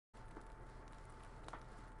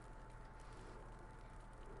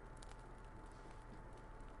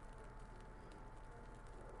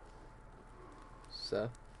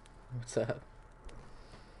Seth. What's up?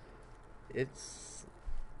 It's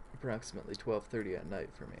approximately 12:30 at night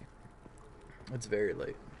for me. It's very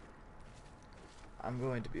late. I'm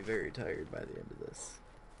going to be very tired by the end of this.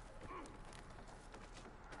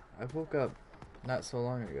 I woke up not so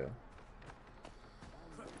long ago.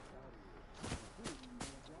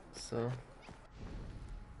 So,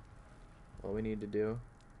 what we need to do...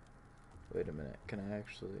 Wait a minute, can I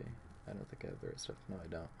actually... I don't think I have the right stuff. No, I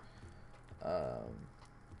don't.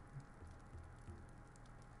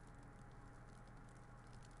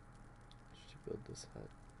 Should build this hut.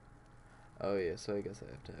 Oh yeah, so I guess I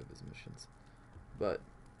have to have his missions. But,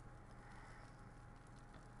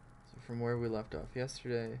 so from where we left off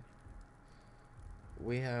yesterday,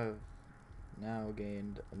 we have now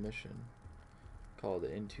gained a mission called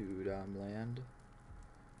Into Dom Land.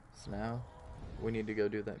 So now, we need to go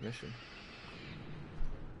do that mission.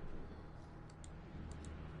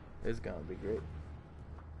 It's gonna be great.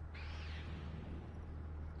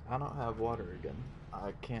 I don't have water again.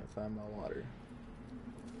 I can't find my water.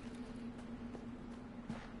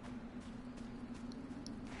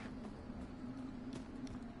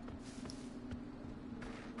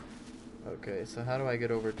 Okay, so how do I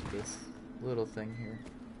get over to this little thing here?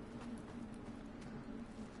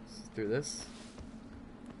 Through this?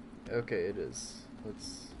 Okay, it is.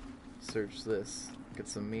 Let's search this. Get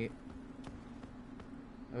some meat.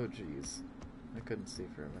 Oh jeez. I couldn't see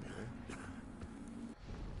for a minute there.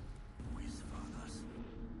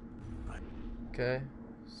 Okay,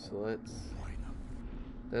 so let's...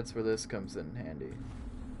 That's where this comes in handy.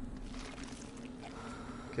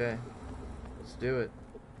 Okay, let's do it.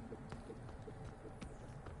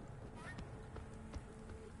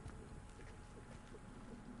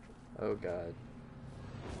 Oh god.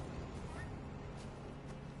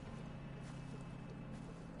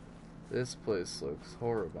 This place looks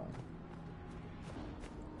horrible.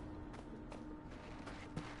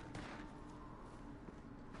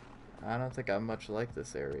 I don't think I much like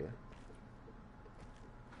this area.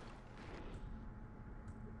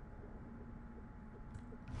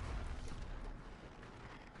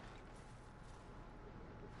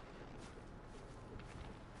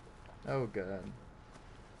 Oh god.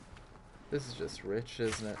 This is just rich,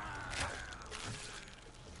 isn't it?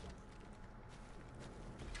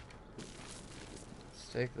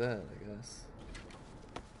 Let's take that, I guess.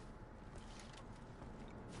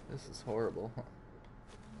 This is horrible.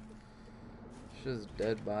 There's just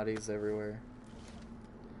dead bodies everywhere.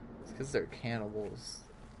 It's because they're cannibals.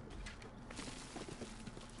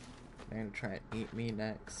 They're gonna try and eat me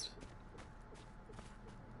next.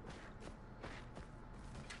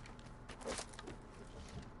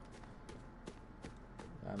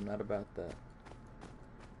 I'm not about that.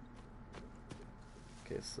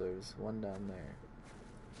 Okay, so there's one down there.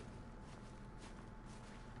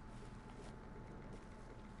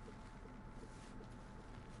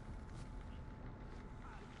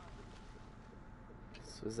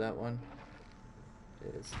 So is that one?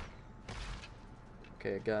 It is.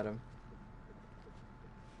 Okay, I got him.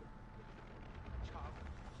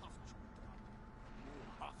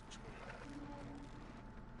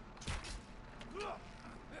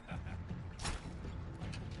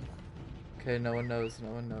 Okay, no one knows, no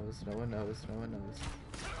one knows, no one knows, no one knows.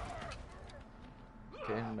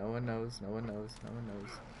 Okay, no one knows, no one knows, no one knows.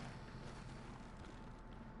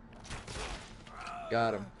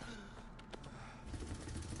 Got him.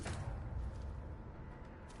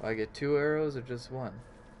 Oh, I get 2 arrows or just 1?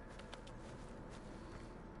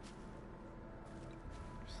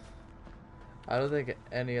 I don't think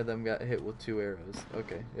any of them got hit with 2 arrows.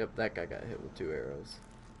 Okay, yep, that guy got hit with 2 arrows.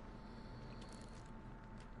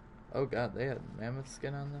 Oh god, they had mammoth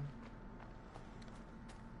skin on them?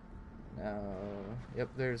 No.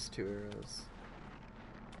 Yep, there's 2 arrows.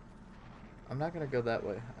 I'm not gonna go that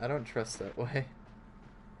way. I don't trust that way.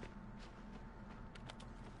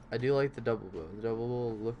 I do like the double bow. The double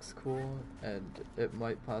bow looks cool, and it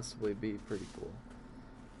might possibly be pretty cool.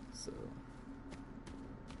 So...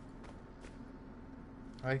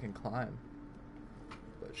 I can climb.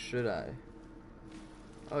 But should I?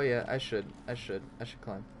 Oh yeah, I should. I should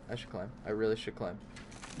climb. I should climb. I really should climb.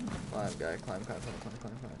 Climb, guy. Climb, climb, climb, climb,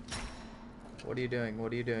 climb, climb. What are you doing?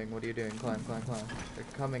 What are you doing? What are you doing? Climb, climb, climb. They're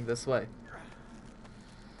coming this way.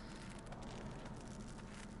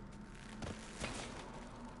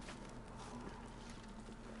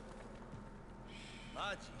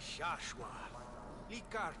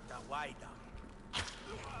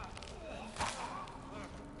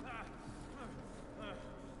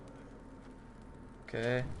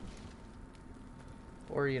 Okay.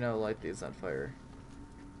 Or, you know, light these on fire.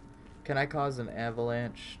 Can I cause an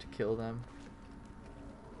avalanche to kill them?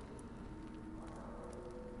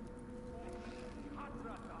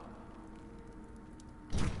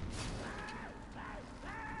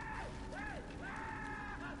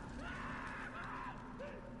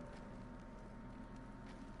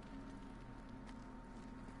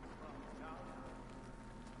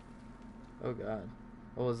 Oh god.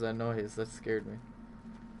 What was that noise? That scared me.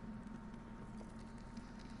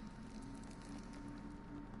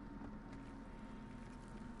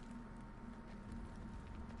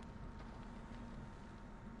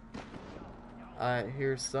 I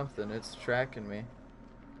hear something. It's tracking me.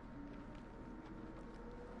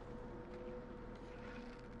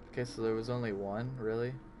 Okay, so there was only one,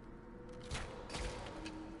 really?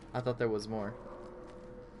 I thought there was more.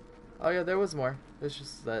 Oh yeah, there was more. It's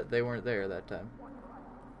just that they weren't there that time.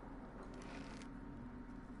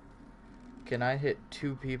 Can I hit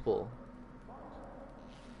 2 people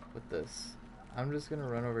with this? I'm just gonna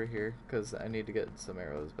run over here because I need to get some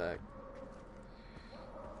arrows back.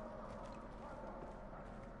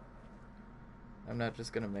 I'm not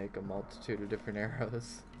just gonna make a multitude of different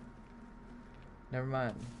arrows. Never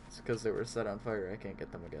mind. It's because they were set on fire. I can't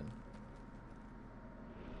get them again.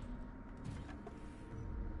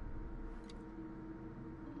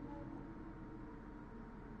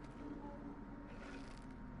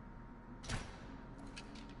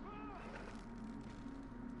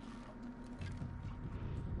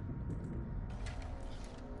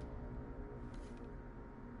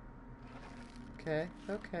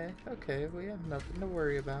 Okay, we have nothing to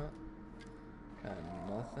worry about. Got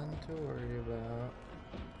nothing to worry about.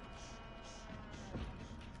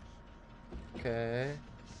 Okay.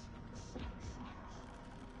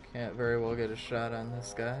 Can't very well get a shot on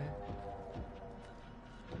this guy.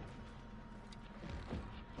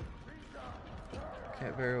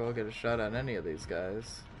 Can't very well get a shot on any of these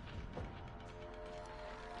guys.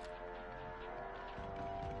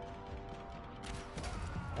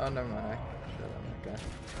 Oh, never mind. I can shot on that guy.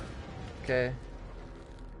 Okay.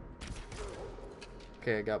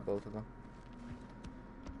 Okay, I got both of them.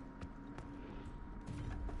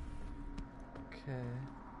 Okay.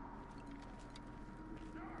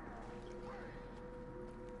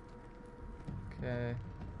 Okay.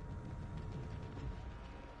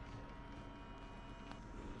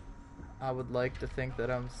 I would like to think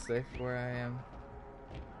that I'm safe where I am.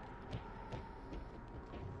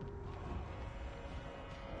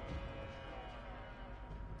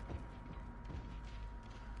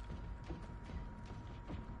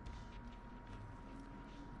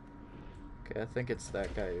 Okay, I think it's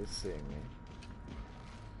that guy who's seeing me.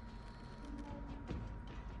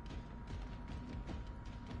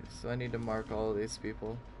 Okay, so I need to mark all of these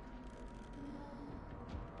people.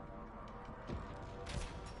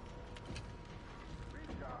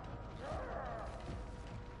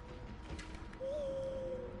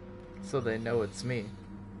 So they know it's me.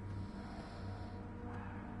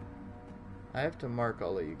 I have to mark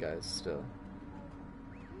all of you guys still.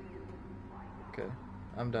 Okay,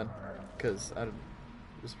 I'm done. Because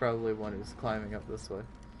there's probably one who's climbing up this way.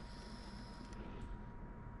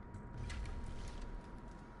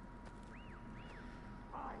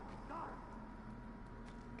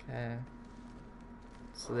 Okay.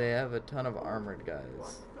 So they have a ton of armored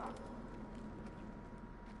guys.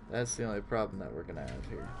 That's the only problem that we're gonna have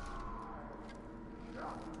here.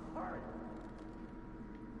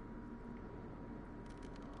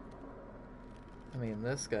 I mean,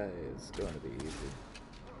 this guy is going to be easy.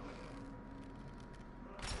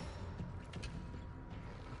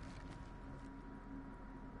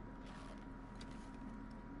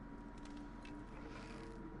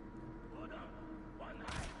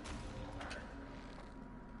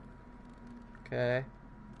 Okay,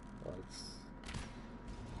 let's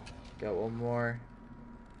get one more.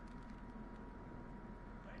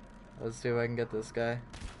 Let's see if I can get this guy.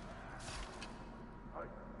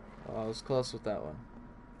 Oh, I was close with that one.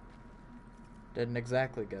 Didn't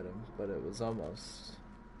exactly get him, but it was almost.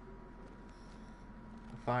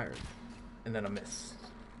 I fired, and then I missed.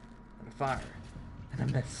 And I fired, and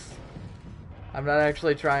I missed. I'm not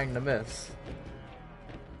actually trying to miss.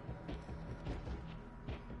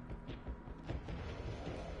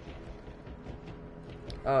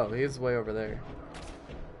 Oh, he's way over there.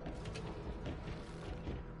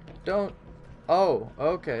 Don't... Oh,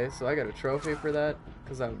 okay, so I got a trophy for that?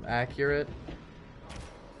 Because I'm accurate?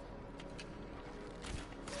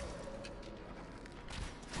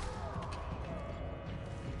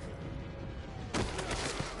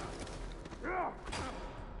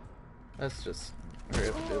 Let's just hurry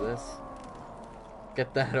up and do this.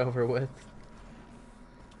 Get that over with.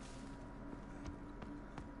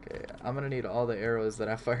 Okay, I'm gonna need all the arrows that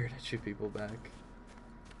I fired at you people back.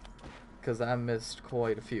 Because I missed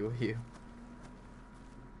quite a few of you.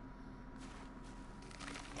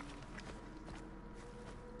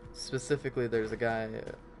 Specifically, there's a guy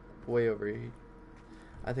way over here.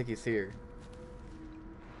 I think he's here.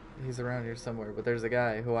 He's around here somewhere, but there's a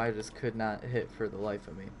guy who I just could not hit for the life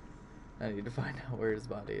of me. I need to find out where his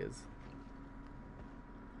body is.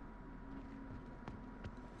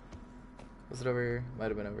 Was it over here? Might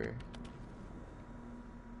have been over here.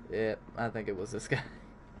 Yep, I think it was this guy.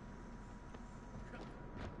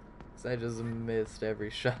 So I just missed every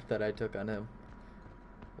shot that I took on him.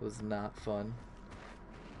 It was not fun.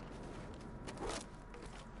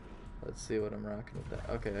 Let's see what I'm rocking with that.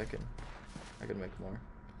 Okay, I can make more.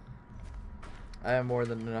 I have more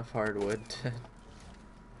than enough hardwood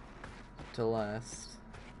to last.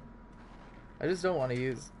 I just don't want to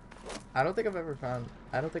use. I don't think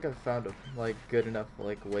I've found a like good enough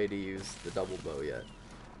like way to use the double bow yet.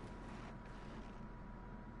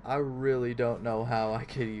 I really don't know how I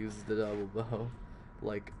could use the double bow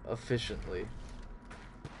like efficiently.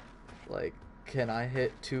 Like, can I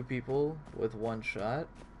hit 2 people with 1 shot?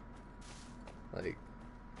 Like,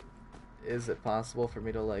 is it possible for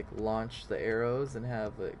me to like launch the arrows and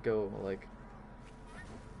have it go like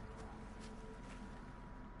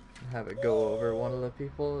over one of the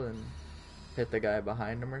people and hit the guy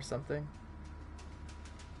behind him or something?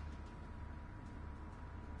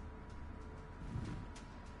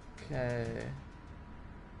 Okay.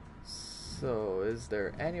 So, is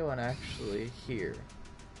there anyone actually here?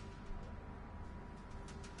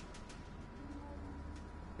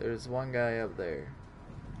 There's one guy up there.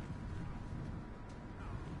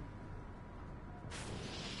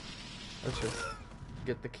 Let's just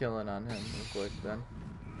get the killing on him real quick then.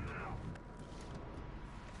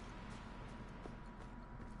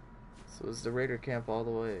 So is the raider camp all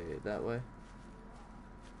the way that way?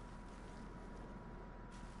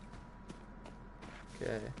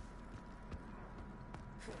 Okay.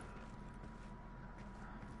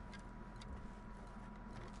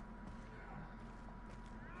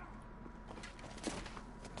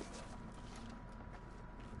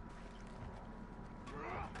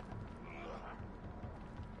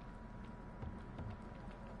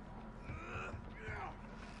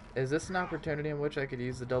 Is this an opportunity in which I could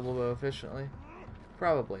use the double bow efficiently?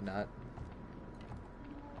 Probably not.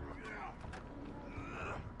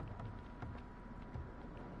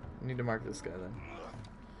 I need to mark this guy then.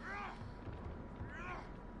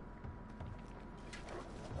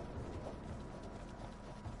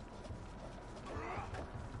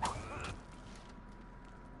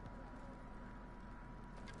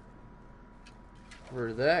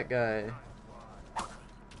 For that guy,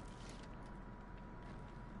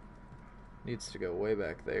 needs to go way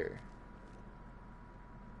back there.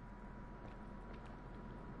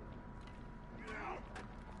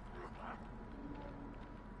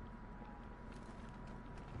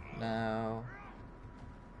 Now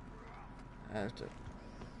I have to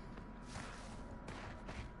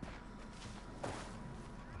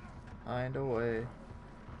find a way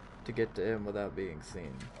to get to him without being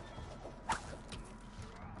seen.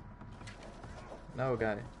 No,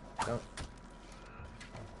 guy, don't.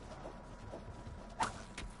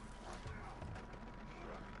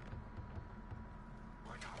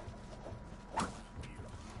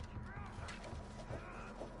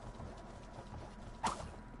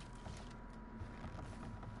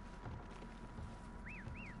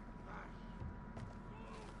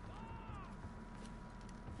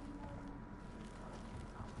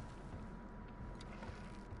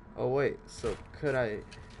 Oh wait, so could I...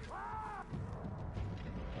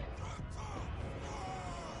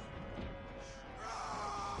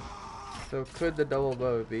 So could the double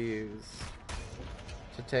bow be used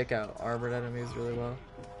to take out armored enemies really well?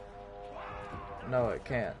 No, it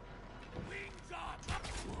can't.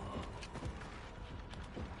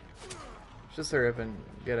 Just hurry up and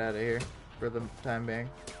get out of here for the time being.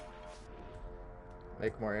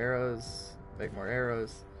 Make more arrows. Make more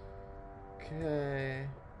arrows. Okay.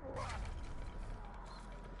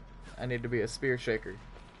 I need to be a spear shaker.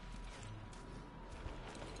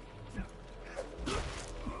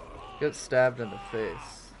 Get stabbed in the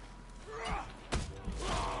face.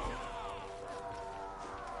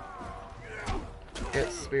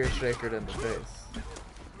 Get spear shakered in the face.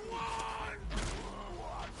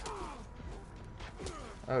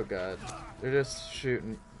 Oh god. They're just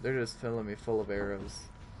shooting. They're just filling me full of arrows.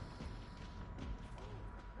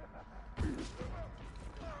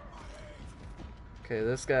 Okay,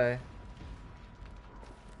 this guy.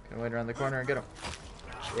 Can wait around the corner and get him.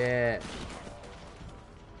 Yeah.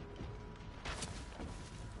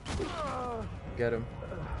 Get him.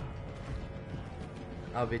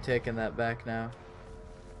 I'll be taking that back now.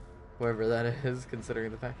 Whoever that is, considering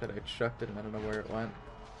the fact that I chucked it and I don't know where it went.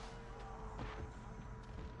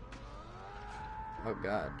 Oh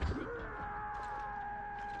god.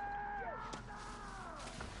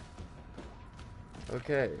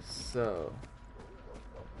 Okay, so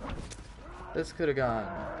This could have gone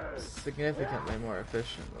significantly more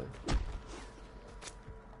efficiently.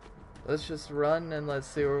 Let's just run and let's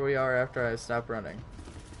see where we are after I stop running.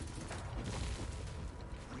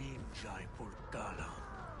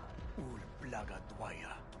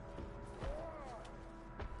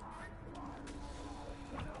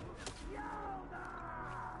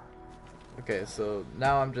 Okay, so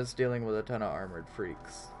now I'm just dealing with a ton of armored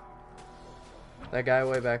freaks. That guy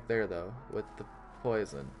way back there, though, with the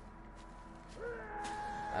poison.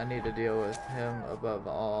 I need to deal with him above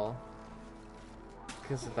all.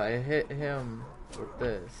 Because if I hit him with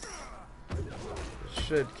this, it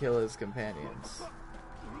should kill his companions.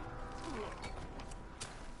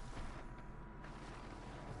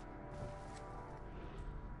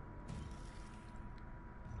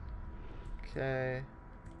 Okay.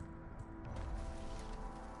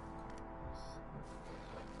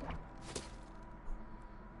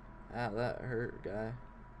 Ah, that hurt, guy.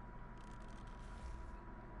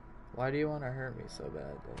 Why do you want to hurt me so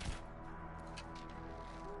badly?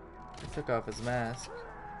 He took off his mask.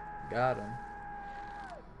 Got him.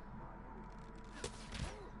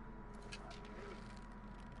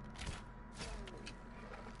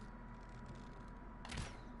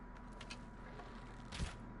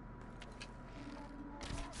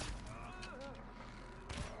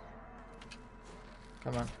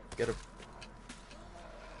 Come on, get him.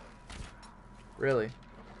 Really?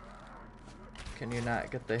 Can you not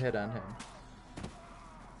get the hit on him?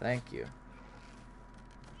 Thank you.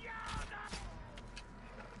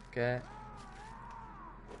 Okay.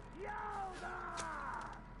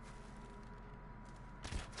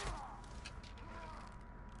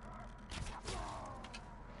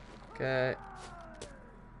 Okay.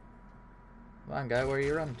 Come on, guy, where are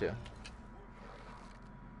you running to?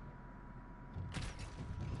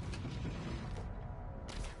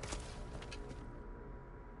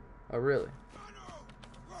 Oh, really?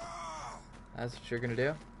 That's what you're gonna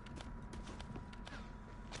do?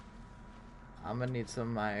 I'm gonna need some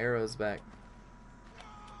of my arrows back.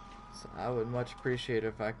 So I would much appreciate it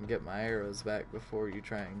if I can get my arrows back before you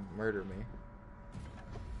try and murder me.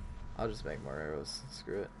 I'll just make more arrows.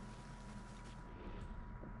 Screw it.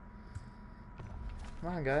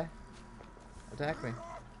 Come on, guy. Attack me.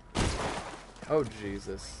 Oh,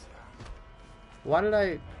 Jesus. Why did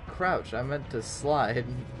I crouch? I meant to slide.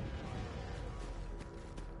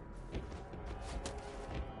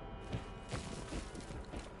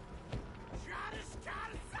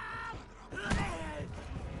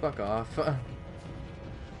 Fuck off.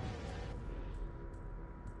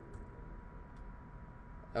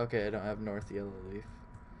 Okay, I don't have North Yellow Leaf.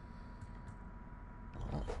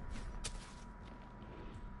 Oh.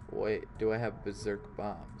 Wait, do I have Berserk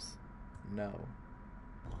Bombs? No.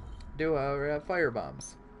 Do I have Fire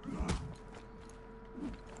Bombs?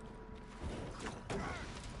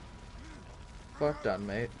 Fuck done,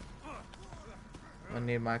 mate. I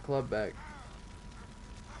need my club back.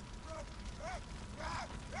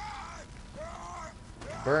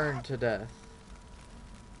 Burned to death.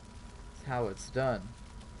 That's how it's done.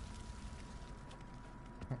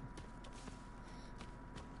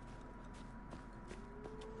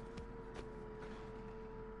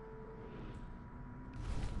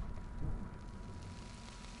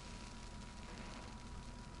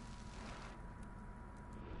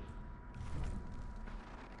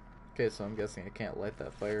 Okay, so I'm guessing I can't light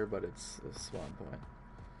that fire, but it's a spawn point.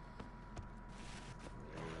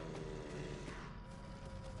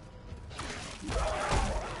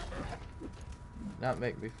 Not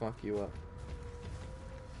make me fuck you up.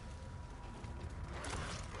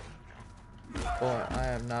 Boy, I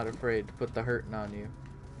am not afraid to put the hurting on you.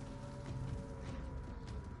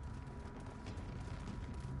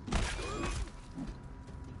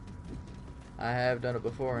 I have done it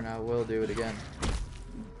before and I will do it again.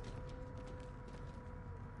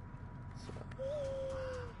 So.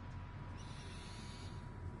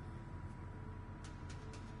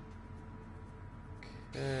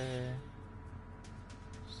 Okay.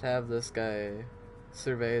 Just have this guy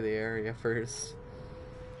survey the area first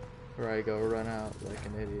before I go run out like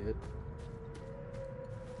an idiot.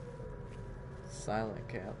 Silent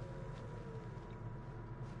camp.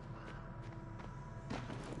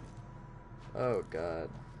 Oh god.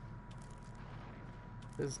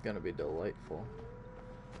 This is gonna be delightful.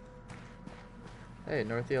 Hey,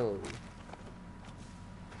 North Yellow Leaf.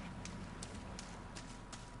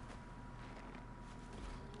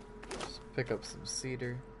 Just pick up some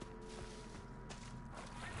cedar.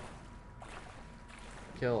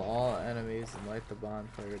 Kill all enemies and light the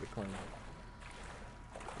bonfire to clean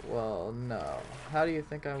it. Well, no. How do you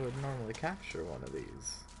think I would normally capture one of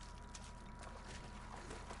these?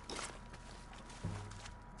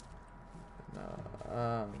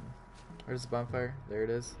 There's the bonfire. There it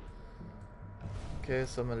is. Okay,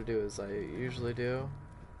 so I'm gonna do as I usually do.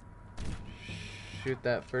 Shoot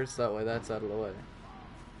that first, that way that's out of the way.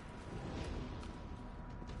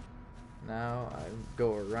 Now I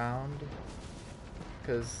go around,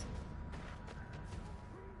 because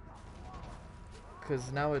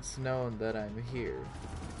now it's known that I'm here.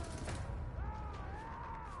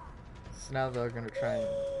 So now they're gonna try and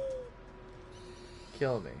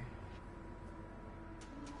kill me.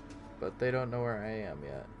 But they don't know where I am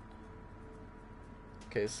yet.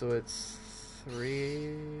 Okay, so it's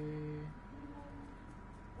 3.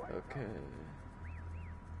 Okay.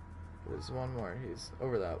 There's one more. He's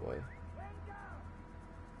over that way.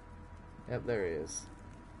 Yep, there he is.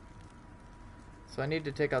 So I need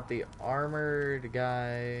to take out the armored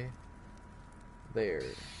guy there.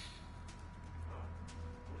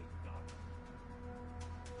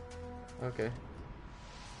 Okay.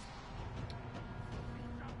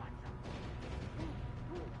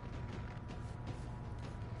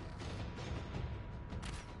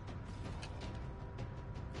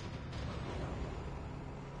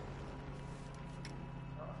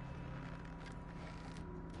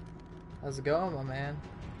 How's it going, my man?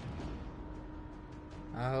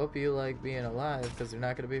 I hope you like being alive, because you're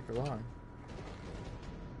not going to be for long.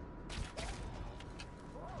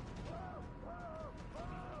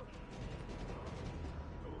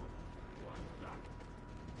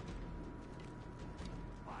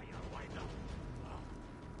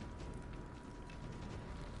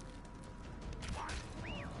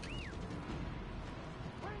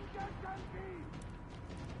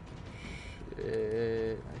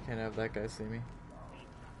 Shit, I can't have that guy see me.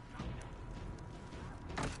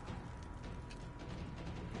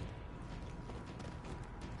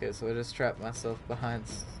 Okay, so I just trapped myself behind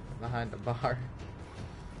a bar.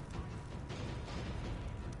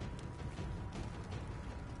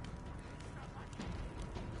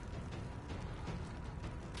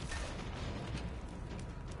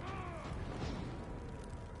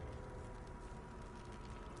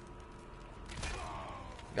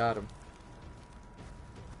 Got him.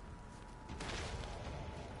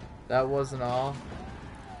 That wasn't all.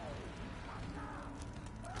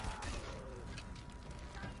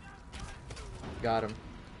 Got him.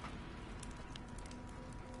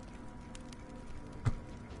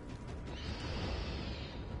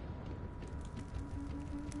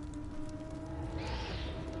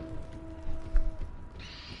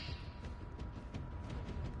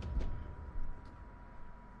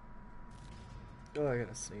 Oh, I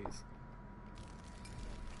gotta sneeze.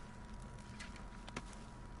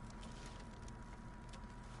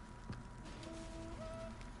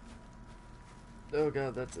 Oh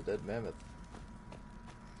god, that's a dead mammoth.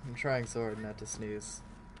 I'm trying so hard not to sneeze.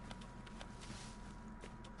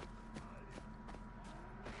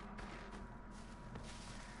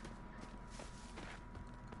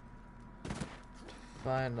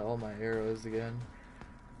 Find all my arrows again.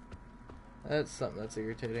 That's something that's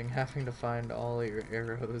irritating, having to find all your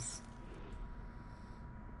arrows.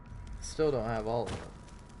 Still don't have all of them.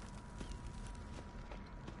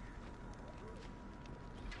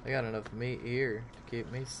 I got enough meat here to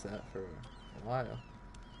keep me set for a while.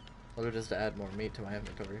 I'll just add more meat to my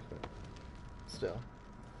inventory, but still.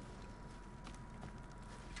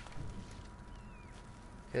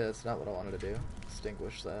 Okay, that's not what I wanted to do.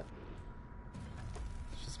 Extinguish that.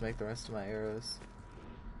 Let's just make the rest of my arrows.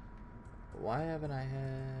 Why haven't I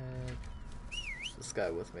had this guy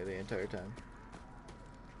with me the entire time?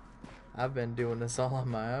 I've been doing this all on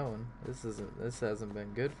my own. This hasn't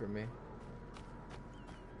been good for me.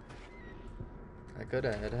 I could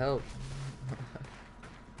have had help.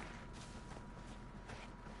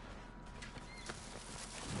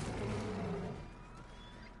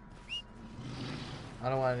 I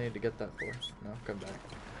don't know what I need to get that for. No, come back.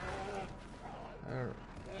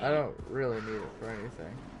 I don't really need it for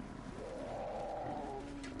anything.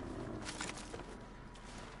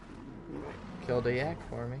 Killed a yak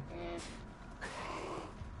for me.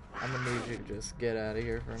 I'm gonna need you to just get out of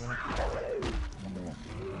here for a minute.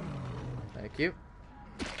 Thank you.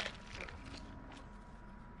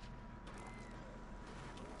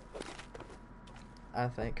 I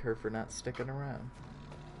thank her for not sticking around.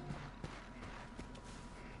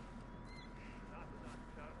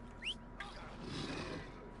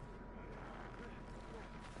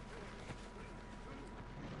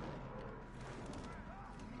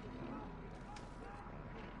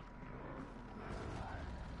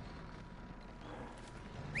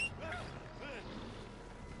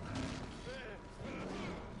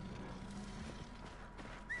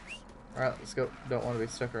 Alright, let's go. Don't want to be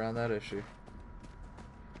stuck around that issue.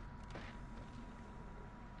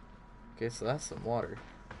 Okay, so that's some water.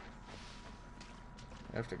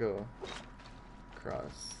 I have to go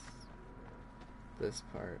across this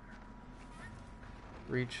part.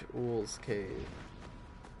 Reach Ool's cave.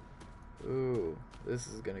 Ooh, this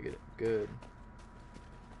is gonna get good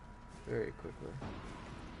very quickly.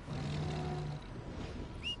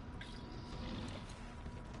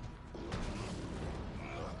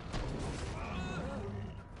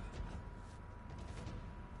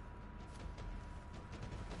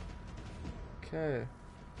 Okay.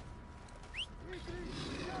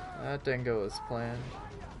 That didn't go as planned.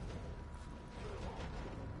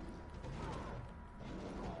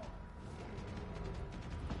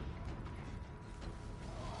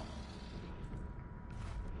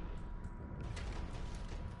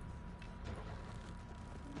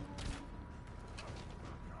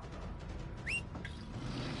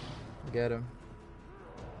 Get him.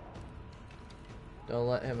 Don't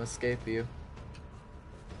let him escape you.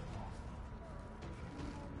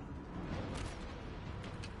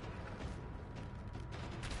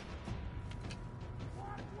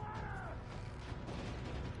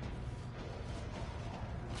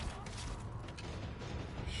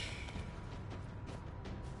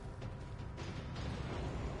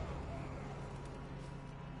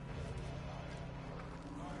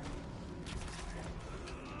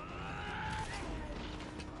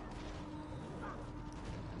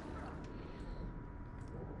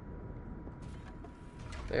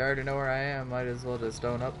 They already know where I am, might as well just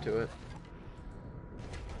own up to it.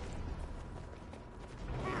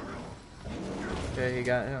 Okay, he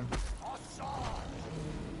got him.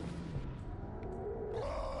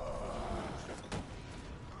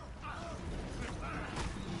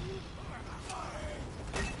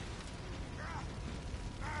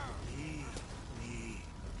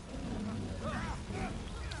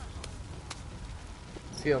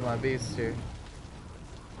 Let's heal my beast here.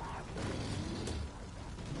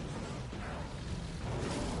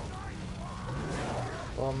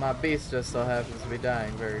 Well, my beast just so happens to be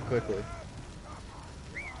dying very quickly.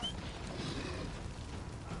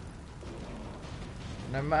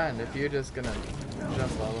 Never mind, if you're just gonna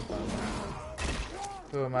jump all up on me,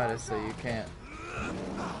 who am I to say you can't?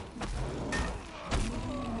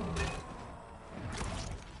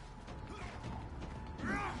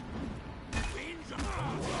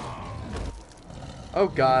 Oh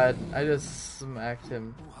god, I just smacked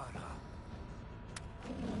him.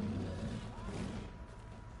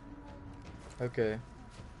 Okay.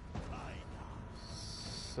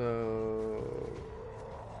 So...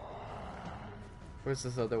 where's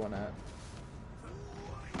this other one at?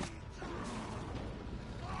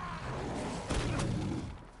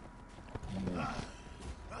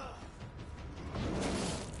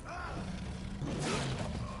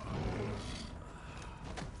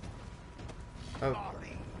 Oh.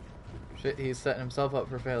 Shit, he's setting himself up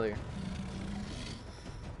for failure.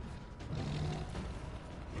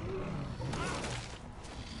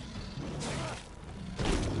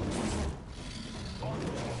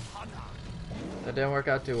 That didn't work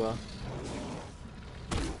out too well.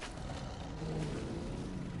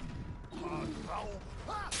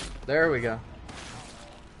 There we go.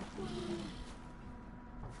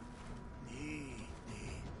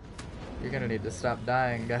 You're gonna need to stop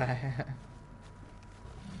dying, guy.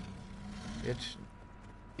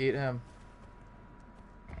 Eat him.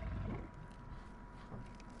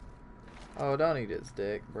 Oh, don't eat his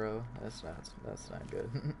dick, bro. That's not good.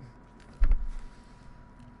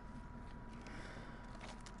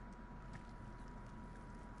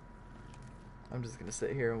 I'm just gonna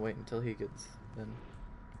sit here and wait until he gets been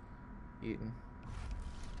eaten.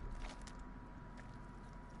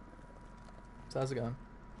 So how's it going?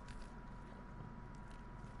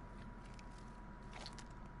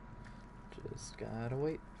 Just gotta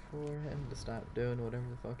wait for him to stop doing whatever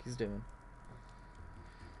the fuck he's doing.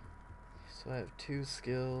 So I have 2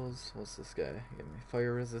 skills. What's this guy? Give me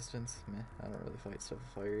fire resistance. Meh, I don't really fight stuff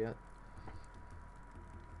with fire yet.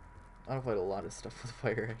 I don't fight a lot of stuff with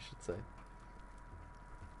fire, I should say.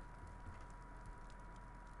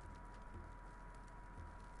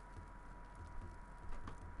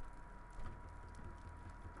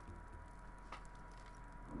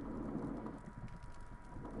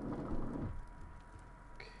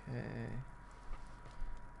 Okay.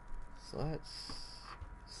 So that's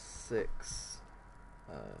 6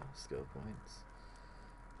 skill points.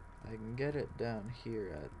 I can get it down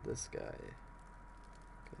here at this guy.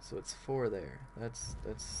 Okay, so it's 4 there. That's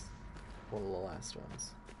one of the last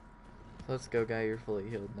ones. So let's go, guy. You're fully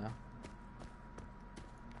healed now.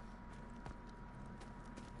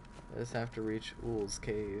 I just have to reach Ool's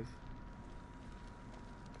cave.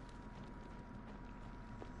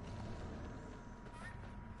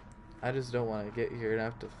 I just don't want to get here and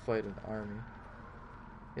have to fight an army.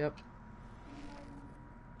 Yep.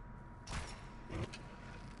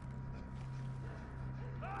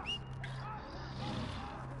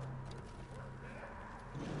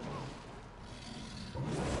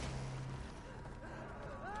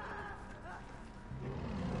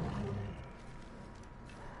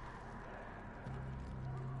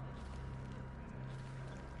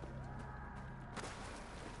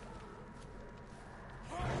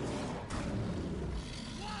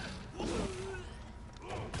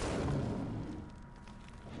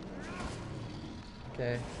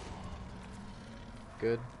 Okay.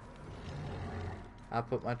 Good. I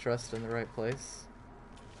put my trust in the right place.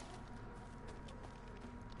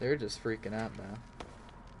 They're just freaking out now.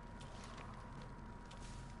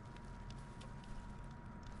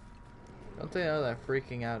 Don't they know that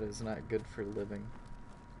freaking out is not good for living?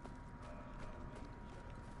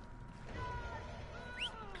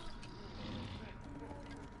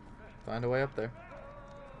 Find a way up there.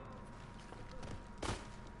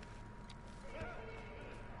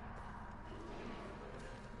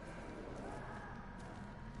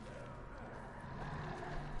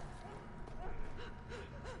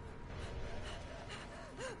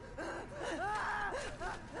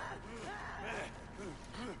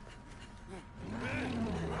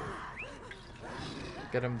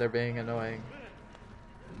 Get them, they're being annoying.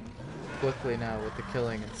 Quickly now with the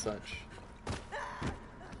killing and such.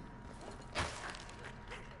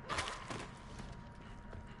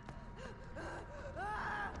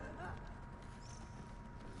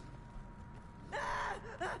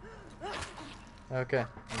 Okay,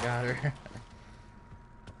 I got her.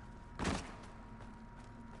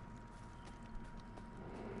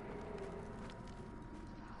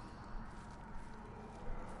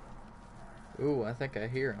 Ooh, I think I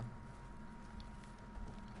hear him.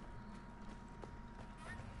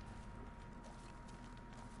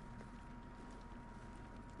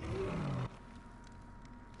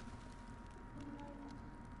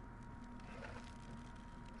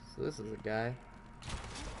 So this is a guy.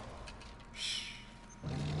 Shh.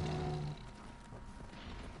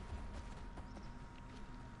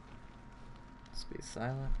 Just be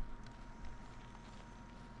silent.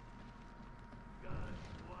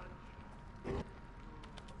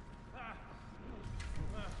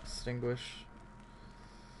 Extinguish.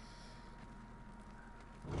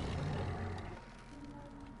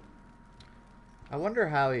 I wonder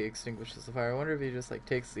how he extinguishes the fire. I wonder if he just like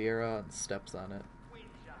takes the arrow and steps on it.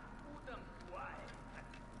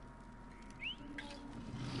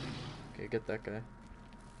 Okay, get that guy.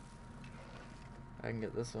 I can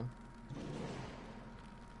get this one.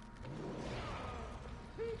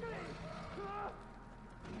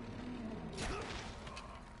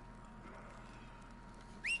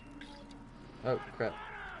 Oh, crap.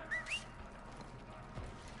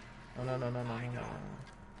 Oh, no, no, no, no, no,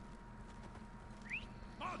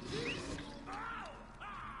 no.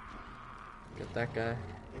 Get that guy.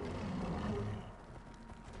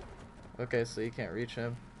 Okay, so you can't reach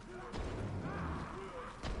him.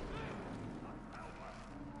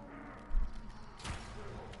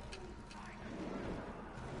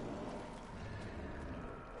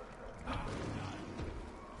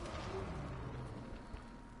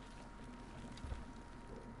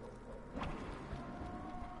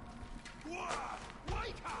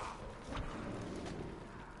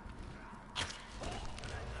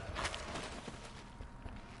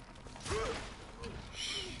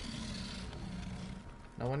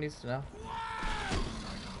 No one needs to know.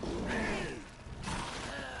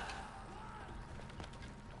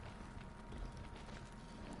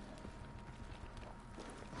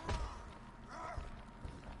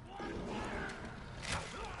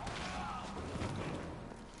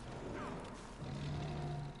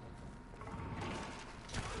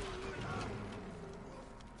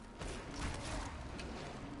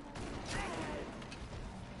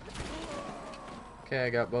 Okay, I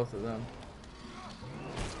got both of them.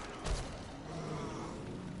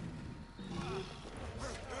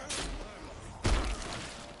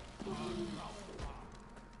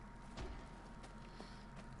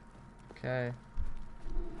 Okay.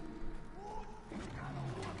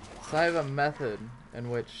 So I have a method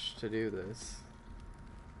in which to do this.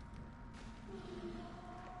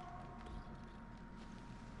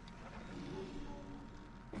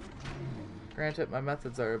 Granted, my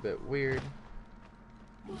methods are a bit weird.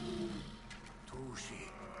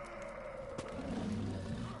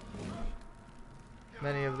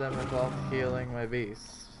 Many of them involve healing my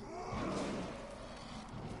beast.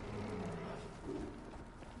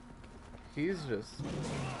 He's just...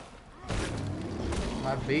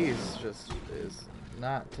 My beast just is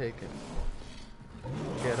not taking.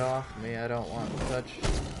 Get off me, I don't want to touch you.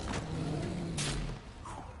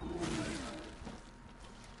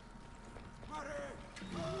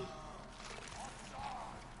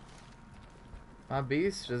 My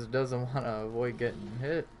beast just doesn't want to avoid getting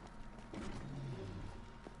hit.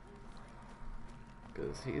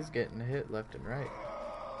 Because he's getting hit left and right.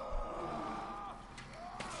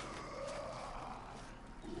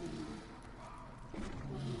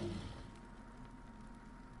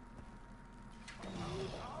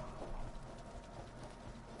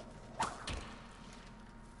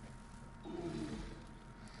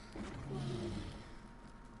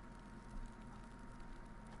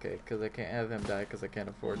 Okay, because I can't have him die because I can't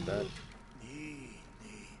afford that.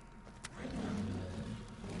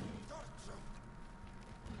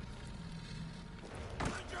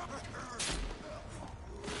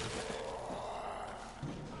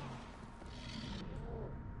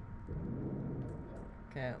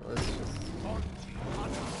 Let's just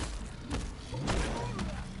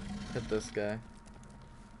hit this guy.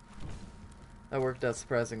 That worked out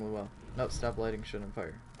surprisingly well. Nope, stop lighting shit on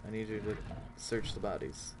fire. I need you to search the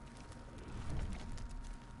bodies.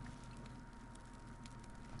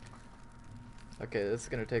 Okay, this is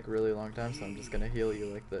gonna take a really long time, so I'm just gonna heal you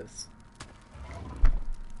like this.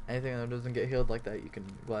 Anything that doesn't get healed like that, you can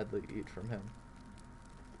gladly eat from him.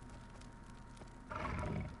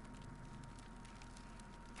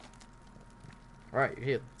 Alright, you're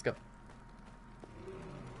healed. Let's go.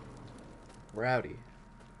 Rowdy.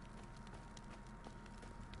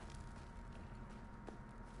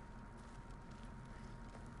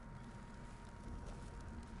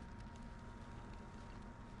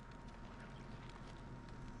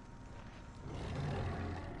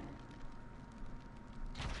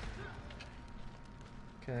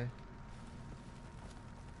 Okay.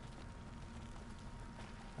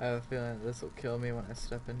 I have a feeling this will kill me when I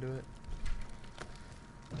step into it.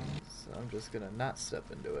 So I'm just gonna not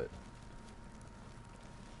step into it.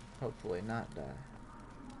 Hopefully not die.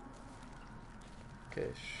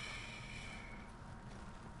 Okay,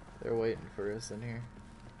 they're waiting for us in here.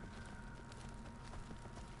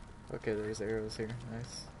 Okay, there's arrows here.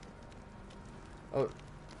 Nice. Oh,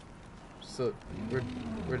 so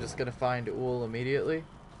we're just gonna find Uhl immediately?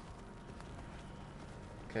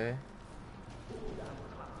 Okay.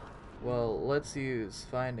 Well, let's use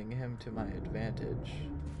finding him to my advantage.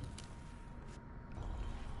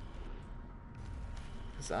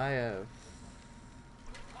 Because I have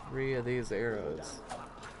 3 of these arrows.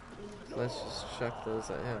 So let's just chuck those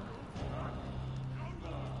at him.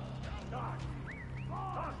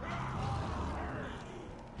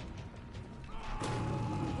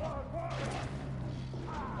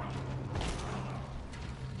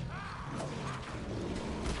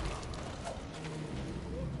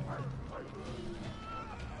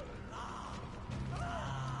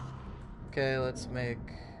 Okay, let's make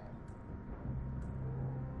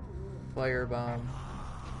firebomb.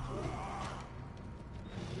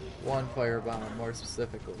 1 firebomb, more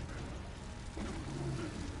specifically.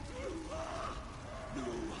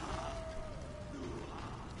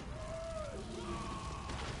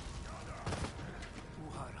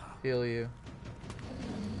 Heal you.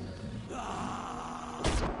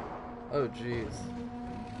 Oh jeez.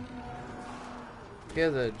 He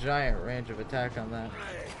has a giant range of attack on that.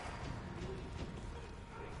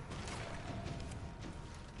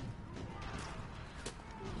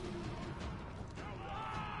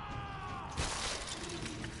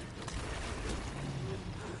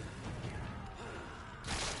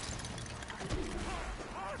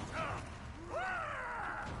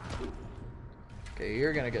 Okay,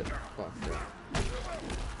 you're gonna get fucked up.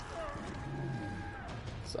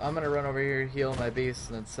 So I'm gonna run over here, heal my beast,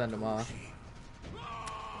 and then send him off.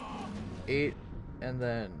 8, and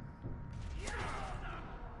then...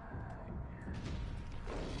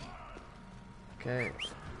 Okay.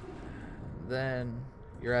 Then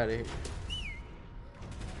you're out of here.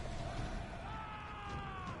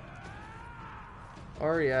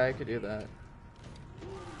 Or yeah, I could do that.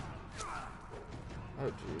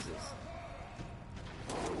 Oh Jesus.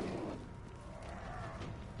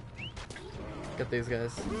 Get these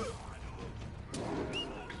guys.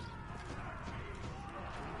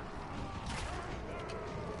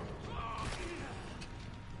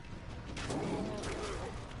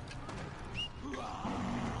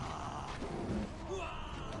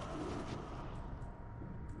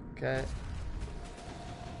 Okay.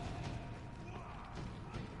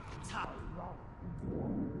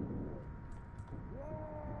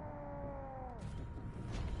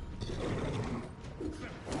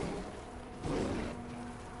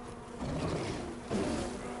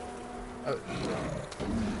 Oh, shit.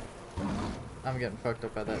 I'm getting fucked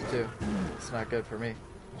up by that too. It's not good for me.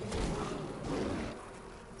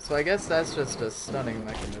 So I guess that's just a stunning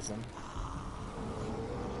mechanism.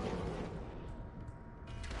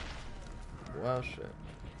 Well, shit.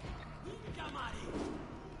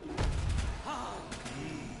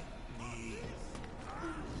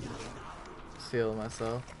 Seal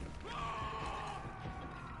myself.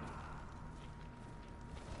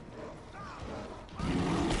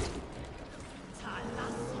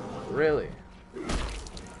 Really?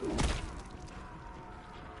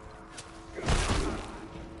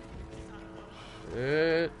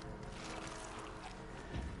 Shit.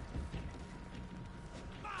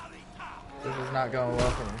 This is not going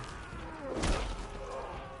well for me.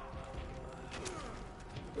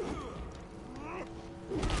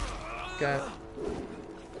 Okay.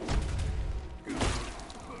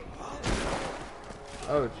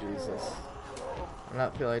 Oh, Jesus. I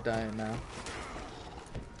don't feel like dying now.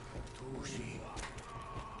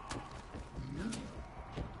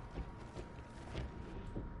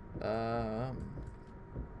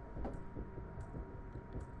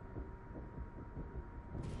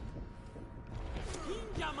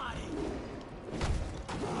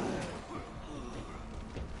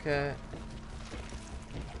 Okay.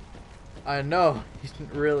 I know, he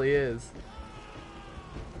really is.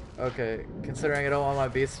 Okay, considering I don't want my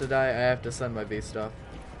beast to die, I have to send my beast off.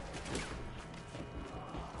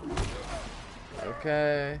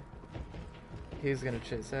 Okay. He's gonna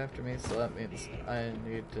chase after me, so that means I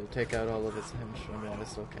need to take out all of his henchmen while I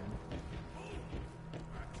still can.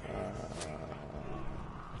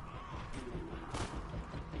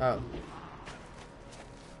 Oh.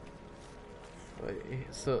 Wait,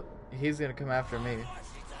 so he's gonna come after me.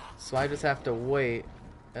 So I just have to wait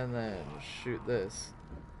and then shoot this.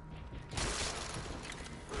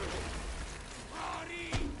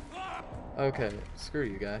 Okay, screw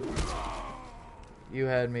you, guy. You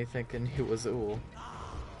had me thinking he was Ool.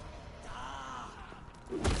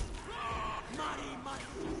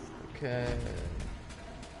 Okay.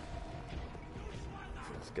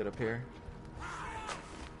 Let's get up here.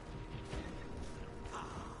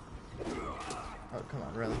 Oh, come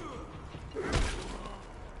on, really?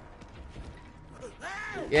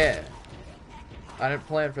 Yeah. I didn't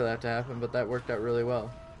plan for that to happen, but that worked out really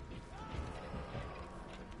well.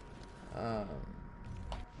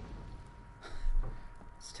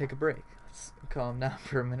 Let's take a break. Let's calm down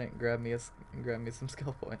for a minute and grab me some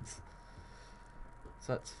skill points.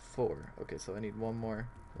 So that's 4. Okay, so I need 1 more,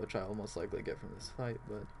 which I'll most likely get from this fight,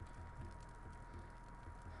 but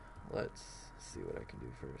let's see what I can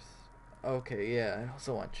do first. Okay, yeah, I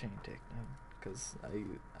also want chain takedown, because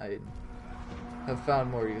I have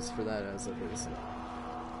found more use for that as of recent.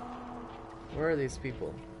 Where are these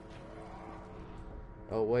people?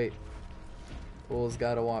 Oh wait, Ool's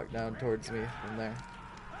gotta walk down towards me from there.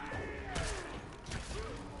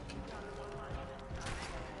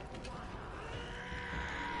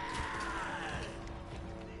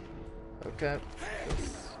 Okay,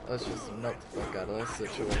 let's just knock the fuck out of this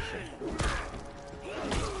situation.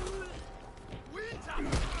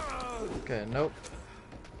 Okay, nope.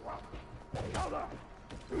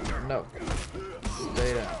 No.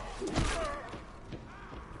 Stay down.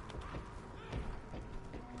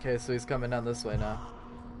 Okay, so he's coming down this way now.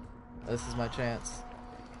 This is my chance.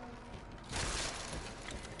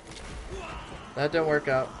 That didn't work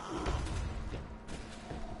out.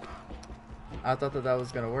 I thought that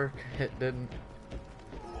was gonna work. It didn't.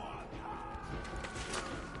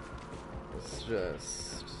 It's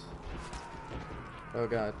just... Oh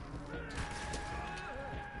god.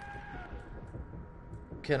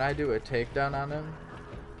 Can I do a takedown on him?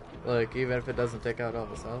 Like, even if it doesn't take out all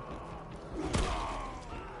his health?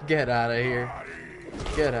 Get out of here.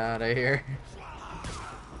 Get out of here.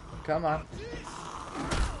 Come on.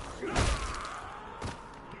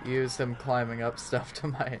 Use him climbing up stuff to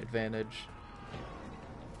my advantage.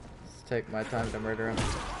 Let's take my time to murder him.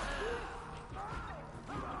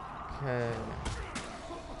 Okay.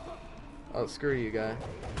 Oh, screw you, guy.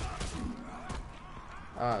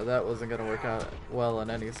 That wasn't gonna work out well in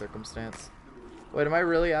any circumstance. Wait, am I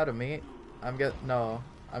really out of meat? No.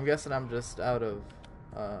 I'm guessing I'm just out of,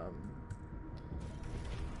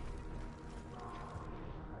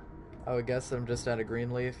 I would guess I'm just out of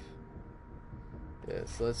green leaf. Yeah,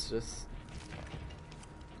 so let's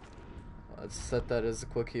set that as a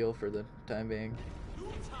quick heal for the time being.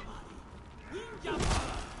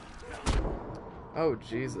 Oh,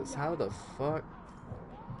 Jesus, how the fuck?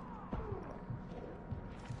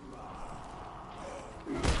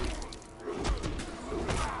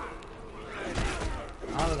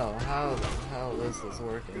 I don't know how the hell this is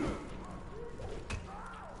working.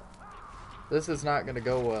 This is not gonna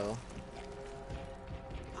go well.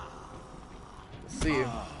 See you.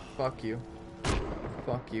 Fuck you.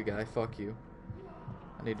 Fuck you, guy. Fuck you.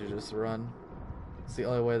 I need to just run. It's the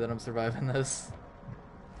only way that I'm surviving this.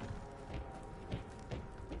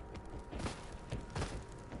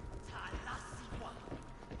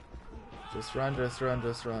 Just run, just run,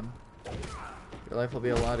 just run. Your life will be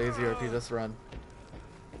a lot easier if you just run.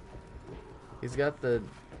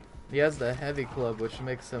 He has the heavy club, which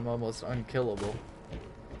makes him almost unkillable.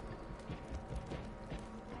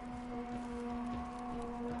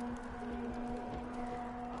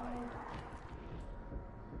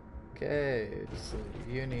 Okay, so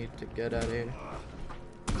you need to get out of here.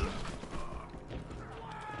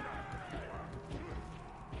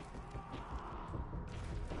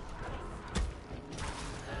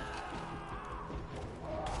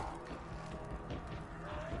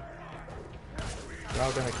 We're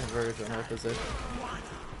all gonna converge on our position.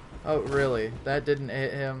 Oh, really? That didn't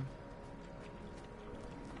hit him?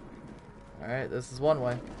 Alright, this is one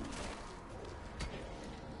way.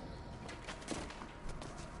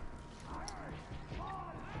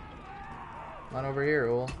 Come on over here,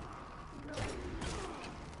 Ool.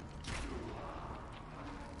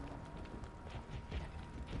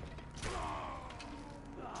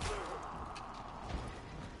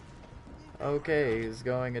 Okay, he's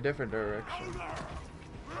going a different direction.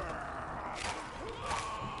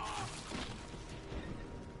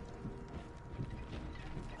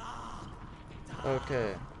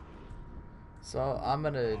 Okay. So I'm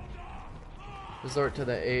gonna resort to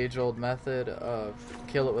the age-old method of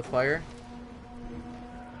kill it with fire.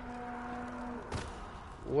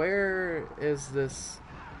 Where is this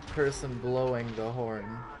person blowing the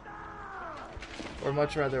horn? Or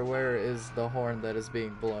much rather, where is the horn that is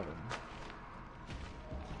being blown?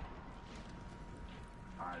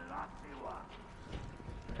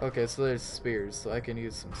 Okay, so there's spears, so I can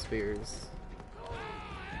use some spears.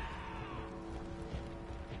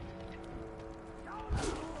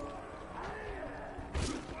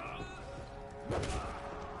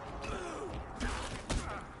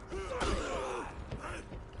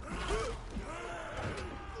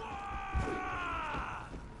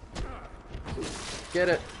 Get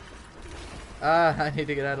it! Ah, I need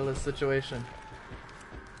to get out of this situation.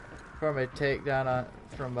 Before my takedown on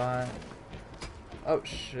from behind. Oh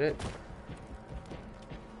shit.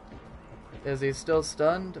 Is he still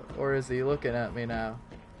stunned, or is he looking at me now?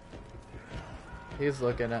 He's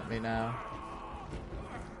looking at me now.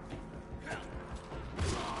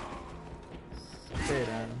 Stay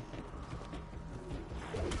down.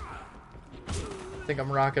 I think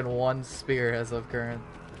I'm rocking one spear as of current.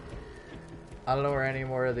 I don't know where any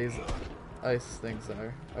more of these ice things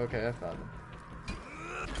are. Okay, I found them.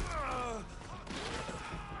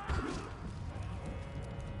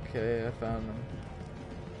 Okay, I found them.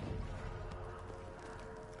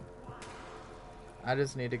 I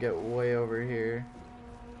just need to get way over here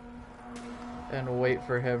and wait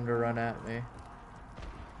for him to run at me.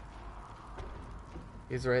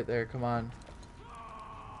 He's right there, come on.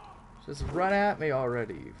 Just run at me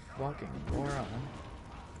already, you fucking moron.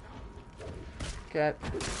 Cat,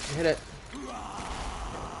 hit it.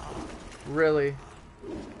 Really?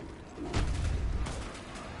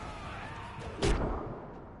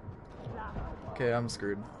 Okay, I'm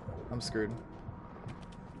screwed. I'm screwed.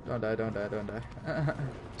 Don't die, don't die, don't die.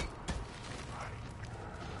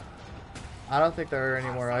 I don't think there are any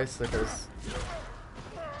more icicles.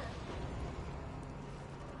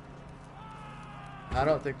 I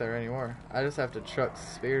don't think there are any more. I just have to chuck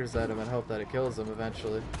spears at him and hope that it kills him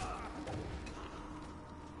eventually.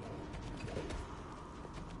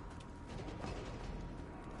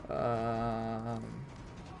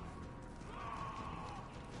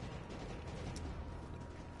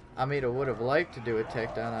 I mean, I would have liked to do a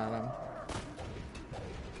takedown on him.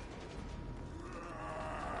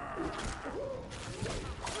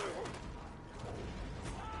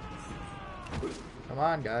 Come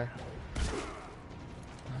on, guy.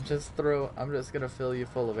 I'm just gonna fill you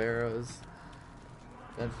full of arrows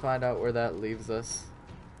and find out where that leaves us.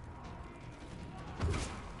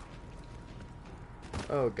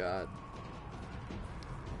 Oh god.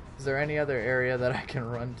 Is there any other area that I can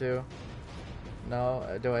run to?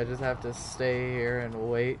 No? Do I just have to stay here and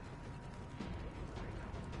wait?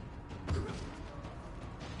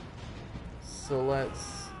 So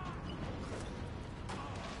let's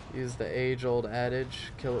use the age-old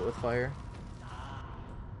adage, kill it with fire.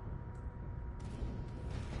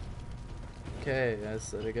 Okay, I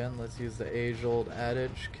said again, let's use the age-old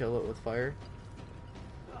adage, kill it with fire.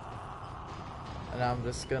 And I'm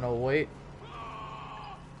just gonna wait.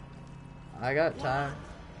 I got time.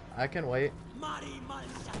 I can wait.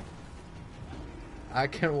 I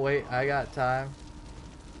can wait. I got time.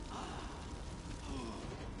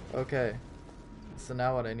 Okay. So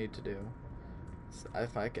now what I need to do is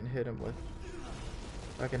if I can hit him with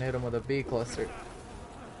a B cluster,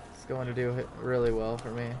 it's going to do really well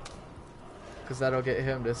for me. Because that'll get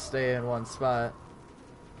him to stay in one spot.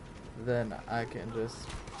 Then I can just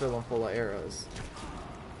fill him full of arrows.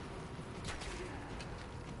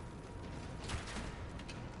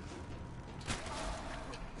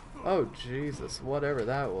 Oh Jesus, whatever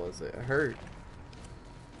that was, it hurt.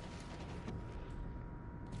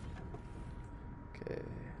 Okay,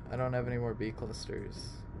 I don't have any more B clusters.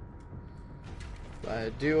 But I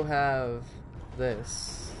do have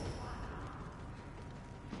this.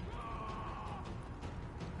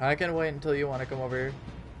 I can wait until you want to come over here.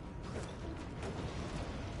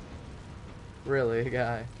 Really,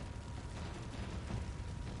 guy.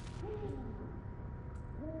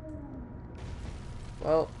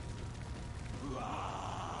 Well.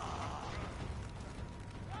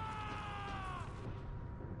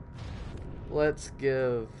 Let's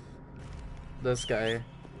give this guy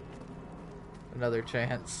another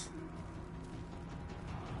chance.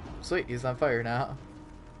 Sweet, he's on fire now.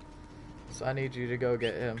 So I need you to go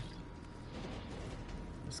get him.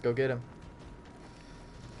 Let's go get him.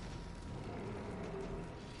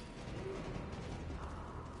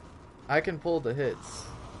 I can pull the hits.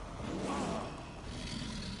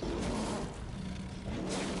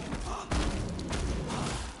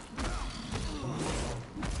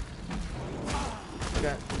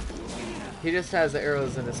 Okay. He just has the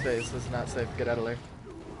arrows in his face. This is not safe. Get out of there.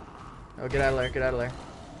 Oh, get out of there. Get out of there.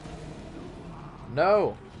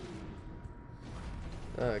 No!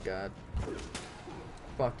 Oh, God.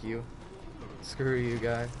 Fuck you. Screw you,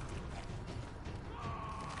 guy.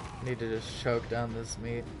 Need to just choke down this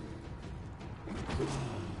meat.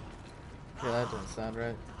 Yeah, that doesn't sound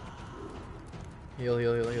right. Heal,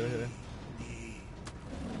 heal, heal, heal, heal.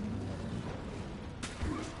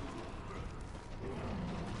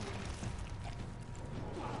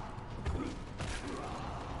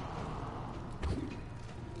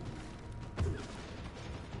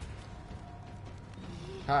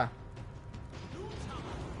 Ha.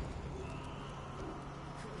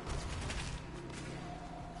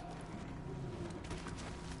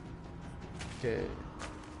 Okay.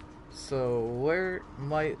 So where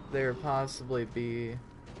might there possibly be?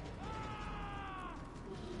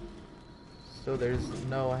 So there's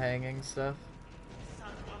no hanging stuff?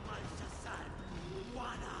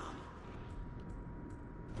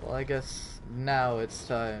 Well, I guess now it's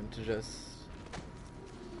time to just...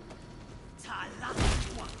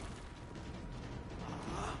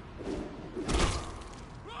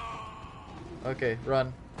 Okay,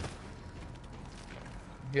 run.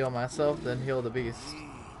 Heal myself, then heal the beast.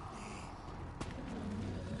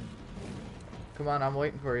 Come on, I'm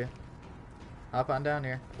waiting for you. Hop on down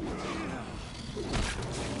here.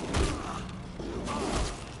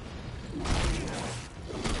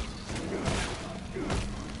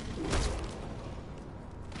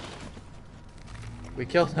 We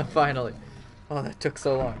killed him finally. Oh, that took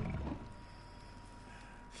so long.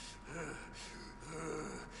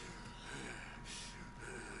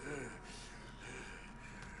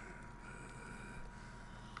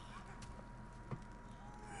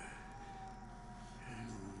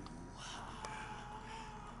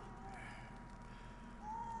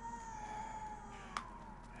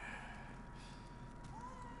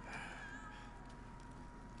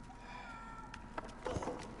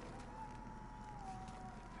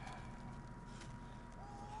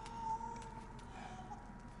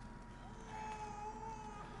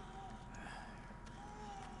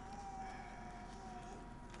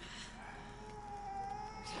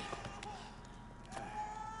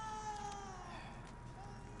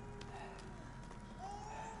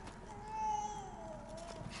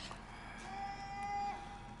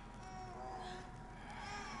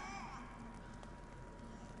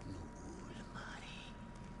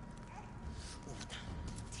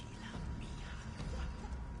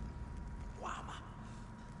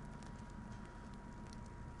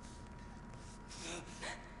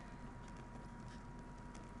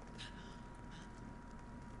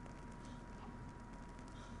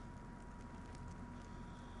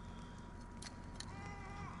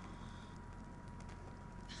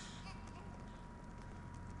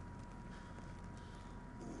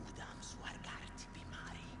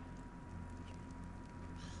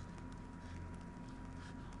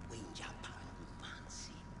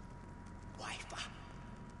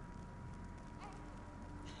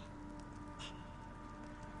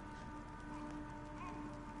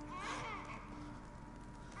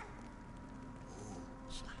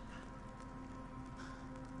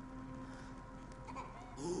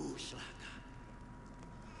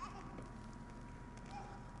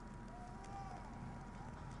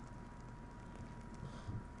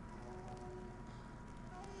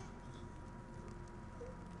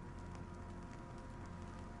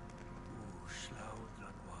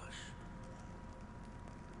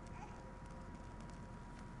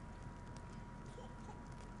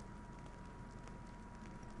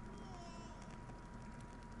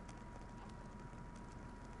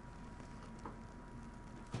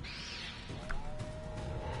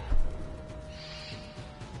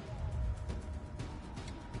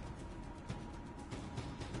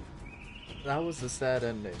 That was a sad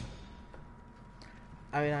ending.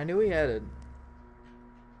 I mean, I knew he had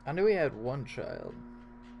one child.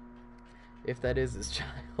 If that is his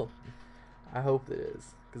child. I hope it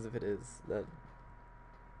is. Because if it is, that...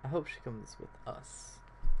 I hope she comes with us.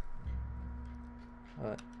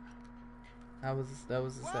 But... that was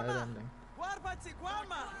a sad ending.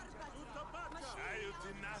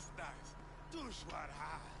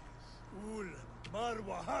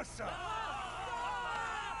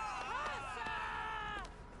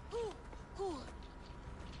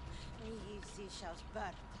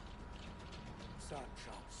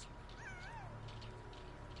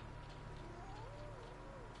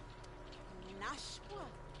 Nashwa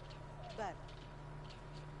Ber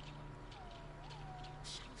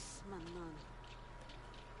Shausmanon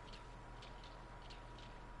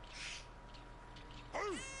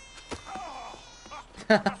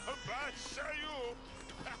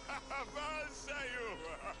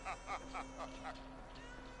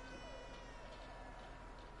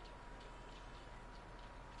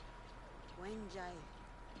Wenjai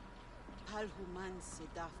Palhuman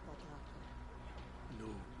Sidaf Pataka No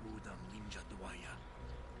udam ninja duaya.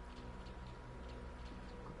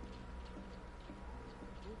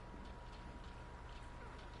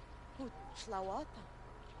 Hut Shlawata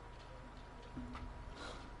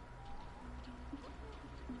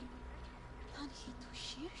Tanhi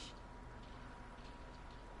Tushish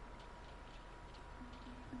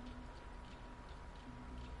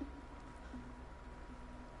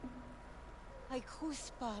I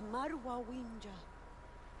Kuspa Marwa Winja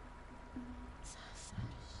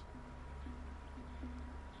Sasash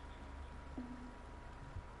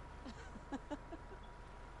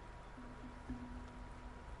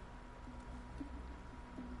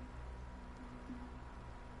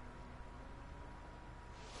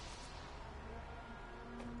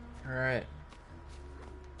Alright.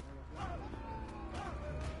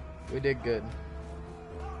 We did good.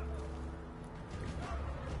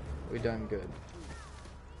 We done good.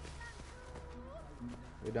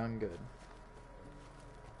 We done good.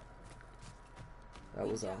 That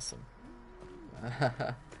was awesome.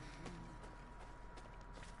 That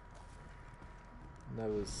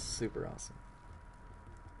was super awesome.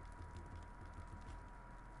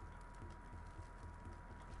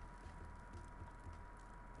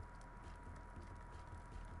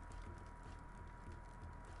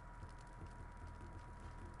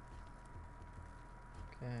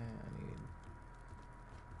 Okay, I need...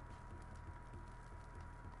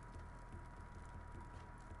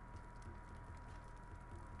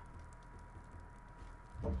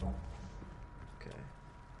 okay.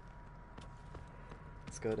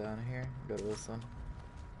 Let's go down here, go to this one.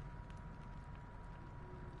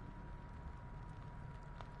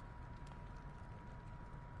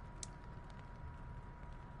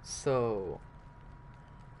 So,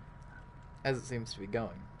 as it seems to be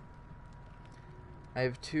going, I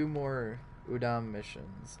have 2 more Udam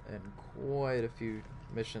missions and quite a few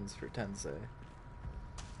missions for Tensei.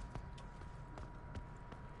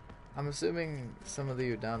 I'm assuming some of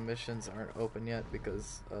the Udam missions aren't open yet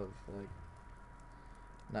because of, like,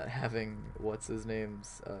 not having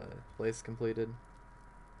what's-his-name's place completed.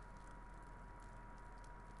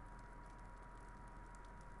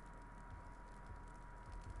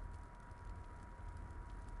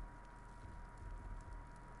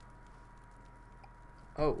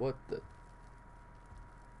 Oh, what the...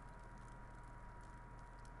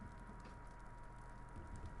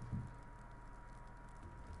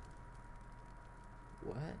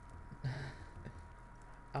 what?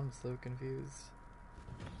 I'm so confused.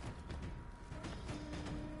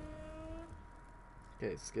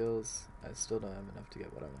 Okay, skills. I still don't have enough to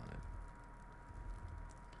get what I wanted.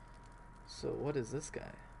 So what is this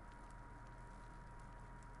guy?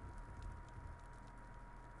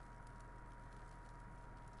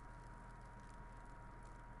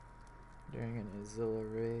 During an Azilla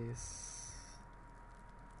race.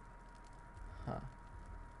 Huh.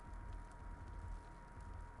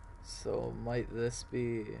 So might this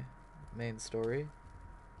be main story?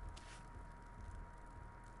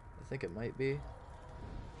 I think it might be.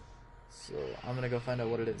 So I'm gonna go find out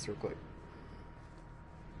what it is real quick.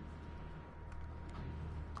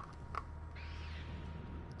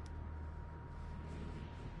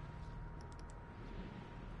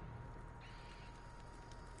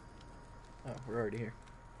 Oh, we're already here.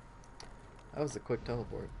 That was a quick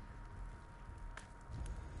teleport.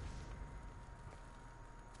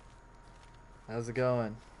 How's it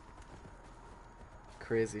going?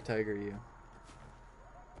 Crazy tiger you.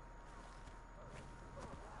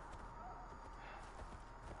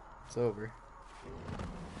 It's over.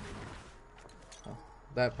 Oh,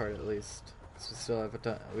 That part at least. 'Cause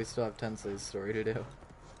we still have Tensei's story to do.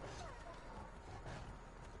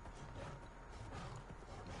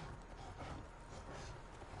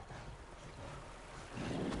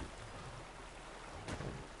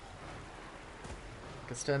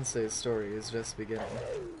 Because Tensei's story is just beginning.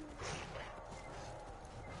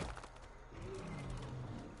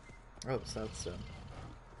 Oh, Southstone.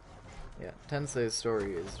 Yeah, Tensei's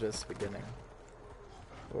story is just beginning.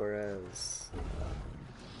 Whereas...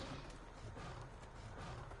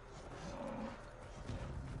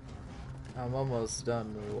 I'm almost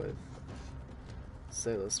done with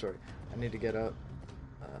Sayla's story. I need to get up.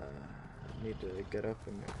 I need to get up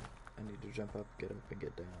and... I need to jump up, get up, and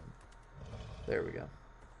get down. There we go.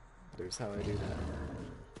 There's how I do that.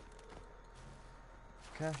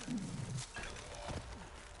 Okay.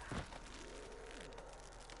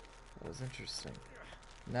 That was interesting.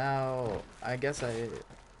 Now, I guess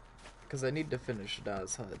because I need to finish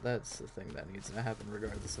Da's hut. That's the thing that needs to happen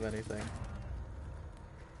regardless of anything.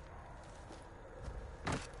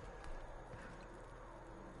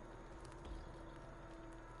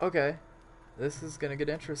 Okay. This is gonna get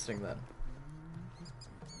interesting then.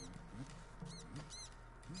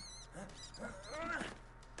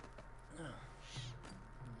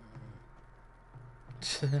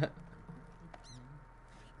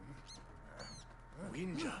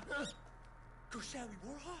 Winja. Kushawi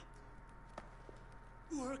warha.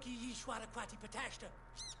 Urki yishwada kwati patashta.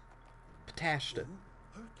 Patashta.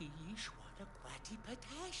 Urki yishwada kwati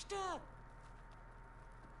patashta.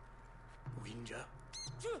 Winja.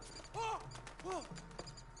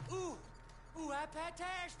 Ooh, I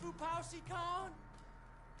patash fu pausi con.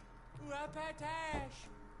 Ooh, I patash.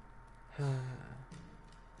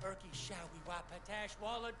 Urki shawi wa patash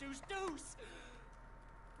walla deuce deuce.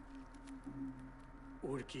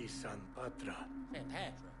 Urki San Patra. San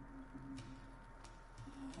Patra.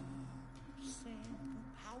 San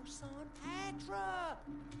Pausan Patra.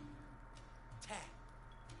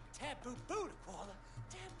 Tabu Buddha Koala.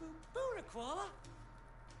 Tabu Buddha Koala.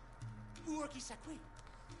 Urki Sakwi.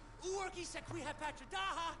 Urki Sakwi ha Patra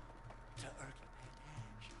Daha. To Urki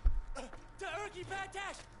Patash. To Urki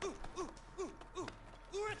Patash. Ooh.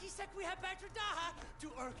 Urki Sakwi ha Patra Daha. To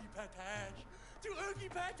Urki Patash. To Urki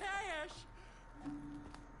Patash.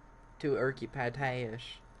 To Urki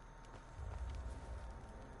Patash.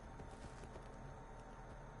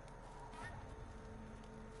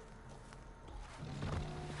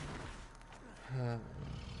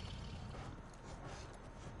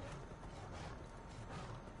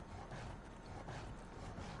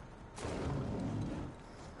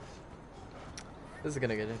 This is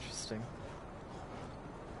gonna get interesting.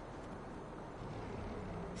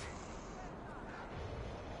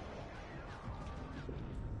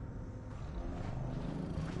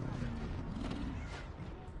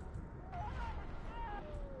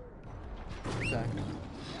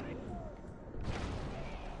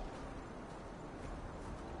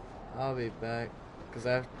 I'll be back, because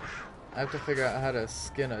I have to figure out how to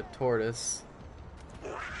skin a tortoise.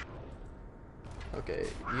 Okay,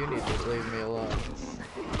 you need to leave me alone.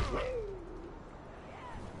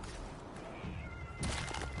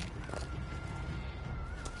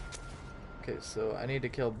 Okay, so I need to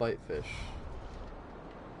kill bitefish.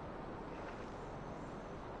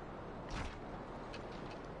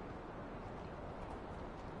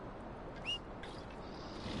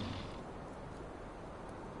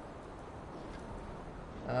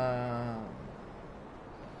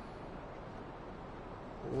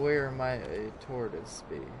 Where might a tortoise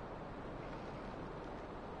be?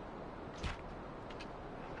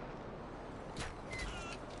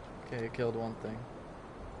 Okay, killed one thing.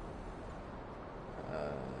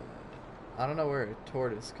 I don't know where a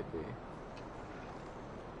tortoise could be.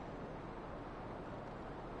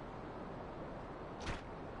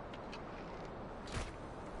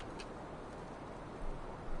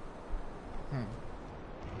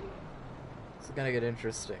 It's gonna get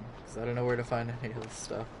interesting, because I don't know where to find any of this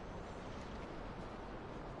stuff.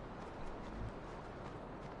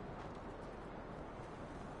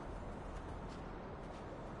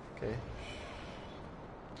 Okay.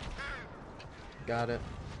 Got it.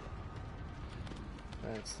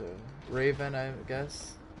 That's a raven, I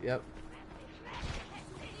guess. Yep.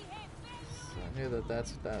 So I knew that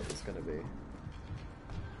that's what that was gonna be.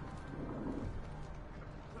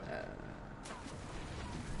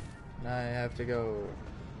 Now I have to go.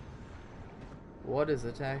 What is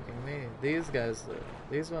attacking me? These guys,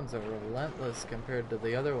 these ones are relentless compared to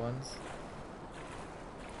the other ones.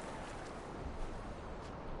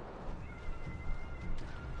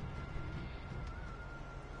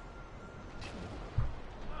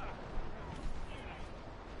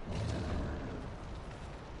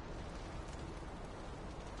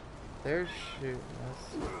 They're shooting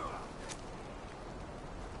us.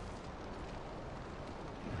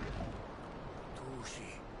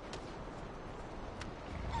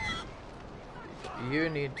 You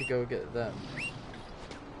need to go get them.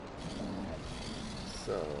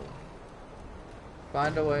 So,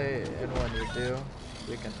 find a way, and when you do,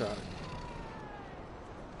 we can talk.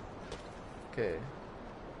 Okay.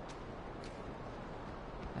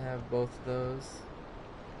 I have both of those.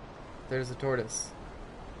 There's a tortoise.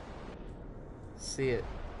 See it.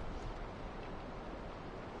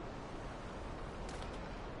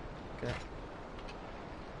 Okay.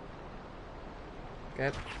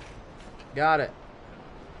 Okay. Got it.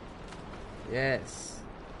 Yes.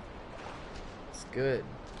 It's good.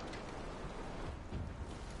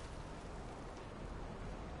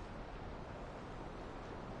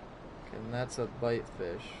 Okay, and that's a bite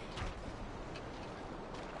fish.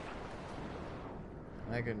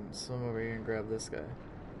 I can swim over here and grab this guy.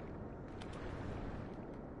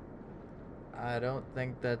 I don't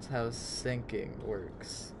think that's how sinking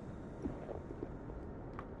works.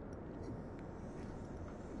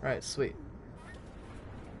 Alright, sweet.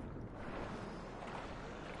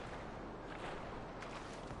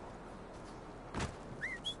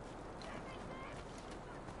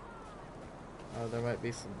 Oh, there might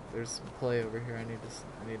be there's some clay over here. I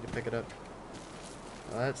need to pick it up.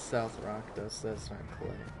 Oh, that's South Rock dust, that's not clay.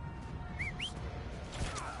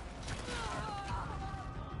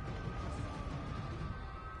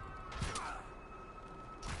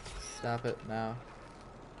 Stop it now.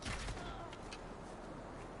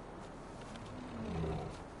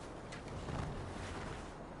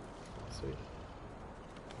 Sweet.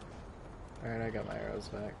 Alright, I got my arrows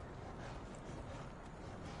back.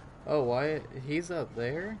 Oh, why? He's up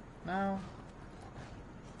there now?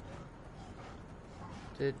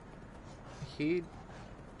 Did he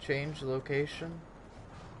change location?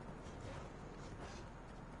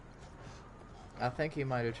 I think he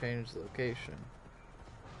might have changed location.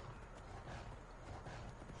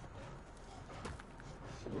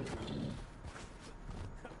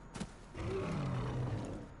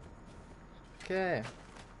 Okay.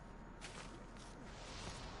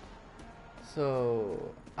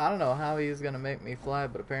 So, I don't know how he's gonna make me fly,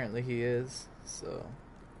 but apparently he is, so.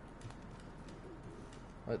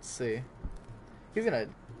 Let's see. He's gonna,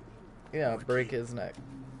 break his neck.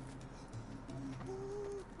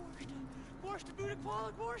 Gorsta, Buddha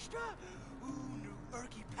Kuala, Gorsta. Nu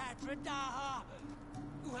Urki Patra Daha.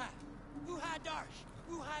 Uha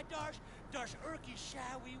Darsh. Darsh Urki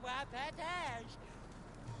Shawi Wapatash.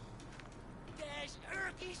 Dash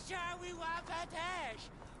Urki Shawi Wapatash.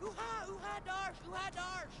 Uha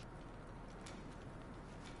Darsh.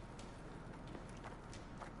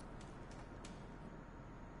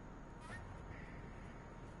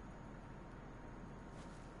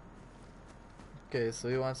 Okay, so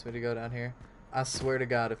he wants me to go down here. I swear to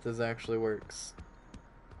God, if this actually works,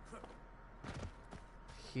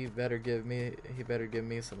 he better give me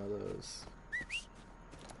some of those.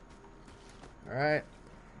 All right.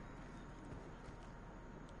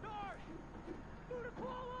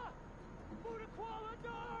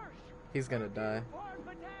 He's gonna die.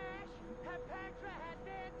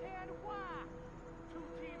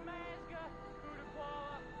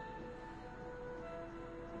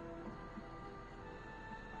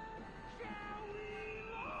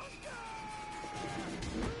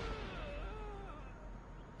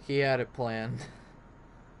 He had it planned.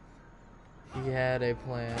 He had a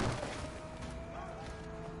plan.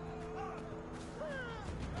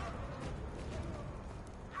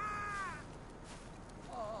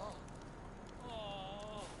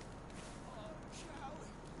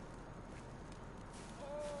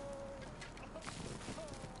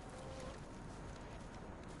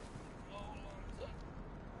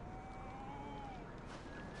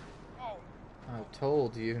 I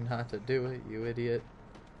told you not to do it, you idiot.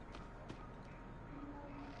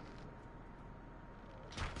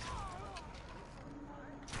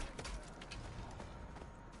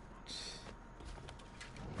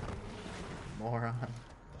 Moron.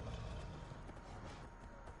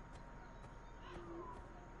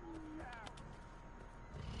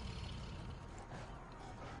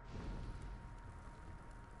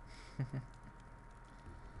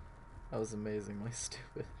 That was amazingly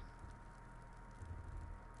stupid.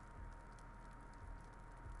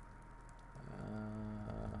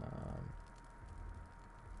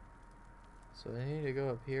 So I need to go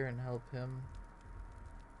up here and help him.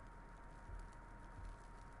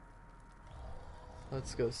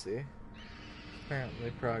 Let's go see.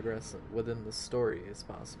 Apparently progress within the story is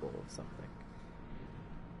possible of something.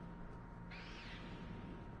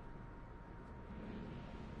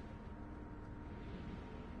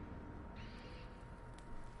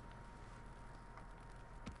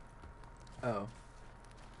 Oh.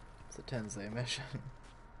 It's a Tensei mission.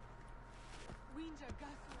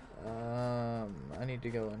 I need to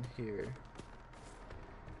go in here.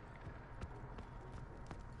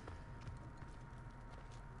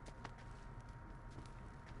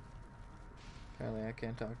 Apparently I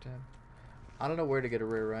can't talk to him. I don't know where to get a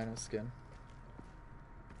rare rhino skin.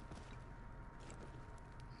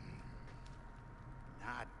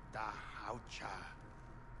 Nada haucha.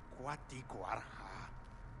 Quati guarha.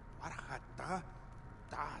 Warhata.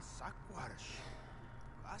 Da sakwarsh.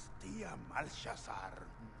 Astia malshasar.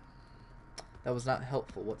 That was not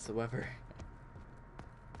helpful whatsoever.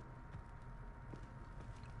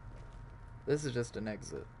 This is just an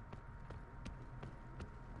exit.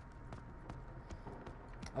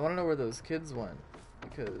 I want to know where those kids went,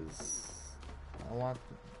 because I want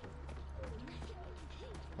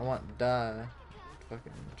Da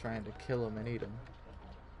fucking trying to kill him and eat him.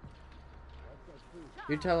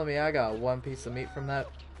 You're telling me I got one piece of meat from that?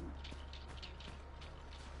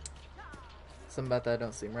 Something about that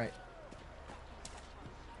don't seem right.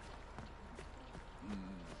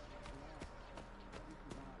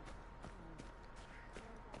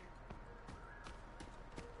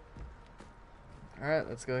 Alright,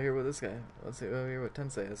 let's go hear what this guy. Let's go hear what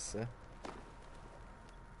Tensei has to say.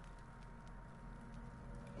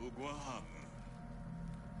 Uguam.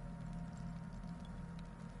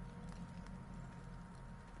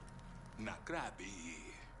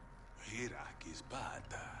 Nakrabi. Hiraki's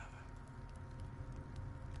bata.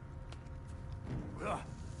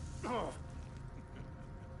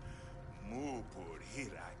 Mupur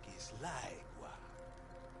Hiraki's laigua.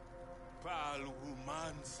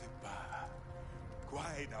 Palumansipa.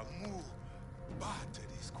 Guaida mu.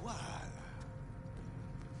 Battery squala.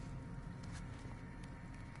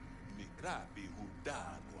 Mikrabi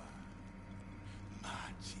hudagua.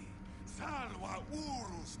 Machi. Salwa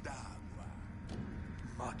urus d'agua.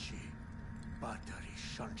 Machi. Battery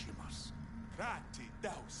shanchimas. Krati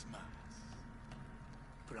dausmas.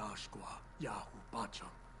 Prasqua yahu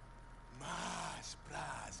bacham. Mas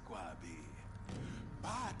prasquabi.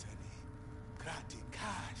 Battery. Krati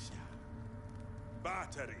kasha.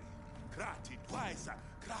 Battery. Krati dwaisa.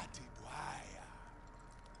 Krati dwaya.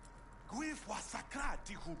 Guifwa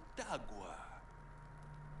sakrati hudagua.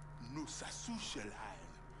 Nusa sushelhain.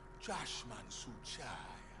 Jashman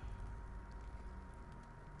suchaya.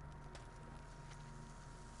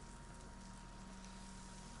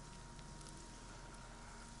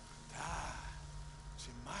 Ta.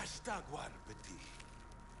 Chimashta guarbeti.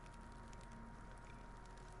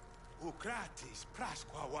 Ukratis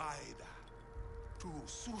prasqua waida. Tu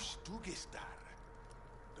sus tugistar.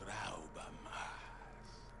 Drauba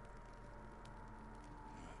mas.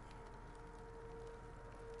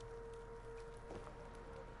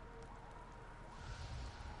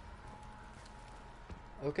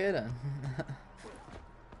 Okay then.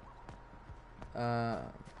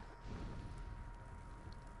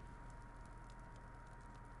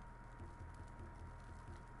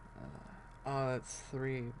 Oh, that's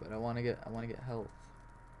 3, but I want to get health.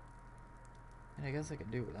 And I guess I can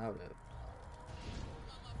do without it.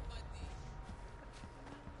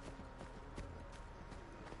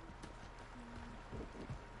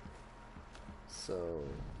 So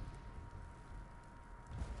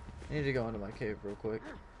I need to go into my cave real quick.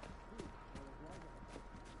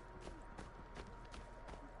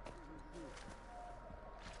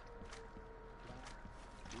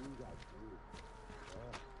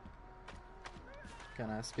 Can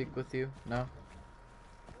I speak with you? No?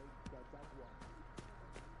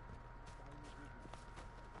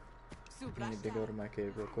 I need to go to my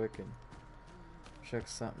cave real quick and check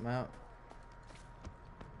something out.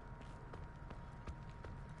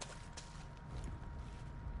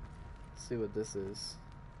 See what this is.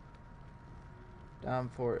 Dom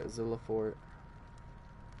Fort, Azilla Fort.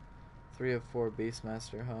 3 of 4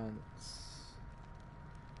 Beastmaster hunts.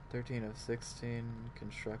 13 of 16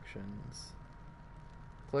 constructions.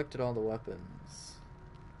 Collected all the weapons.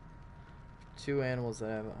 2 animals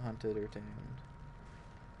that I haven't hunted or tamed.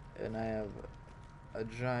 And I have a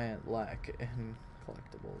giant lack in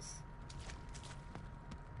collectibles.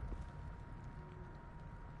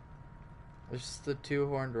 It's just the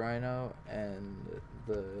 2-horned rhino and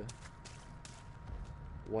the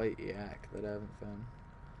white yak that I haven't found.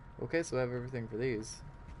 Okay, so I have everything for these.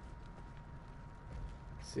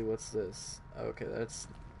 Let's see, what's this? Okay, that's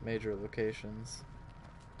major locations.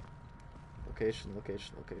 Location.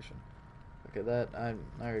 Okay, that I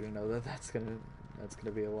already know that that's gonna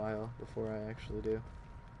be a while before I actually do.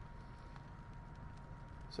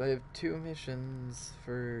 So I have 2 missions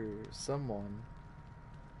for someone.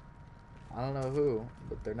 I don't know who,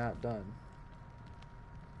 but they're not done.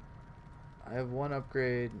 I have one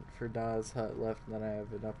upgrade for Da's hut left, and then I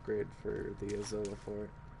have an upgrade for the Azola fort.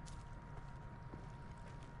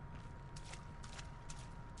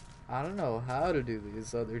 I don't know how to do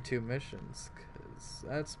these other two missions, because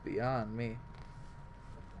that's beyond me.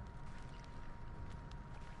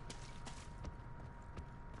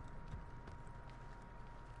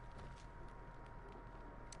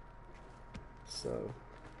 So,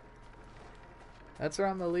 that's where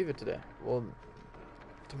I'm going to leave it today. Well,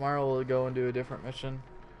 tomorrow we'll go and do a different mission.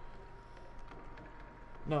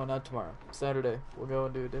 No, not tomorrow. Saturday. We'll go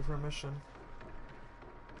and do a different mission.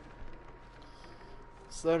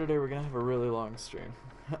 Saturday we're going to have a really long stream.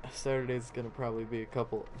 Saturday's going to probably be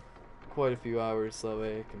quite a few hours, so that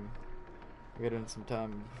way I can get in some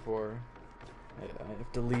time before I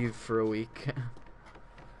have to leave for a week.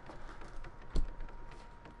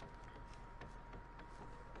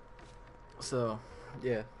 So,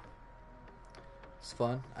 yeah. It's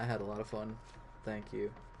fun. I had a lot of fun. Thank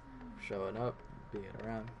you for showing up, being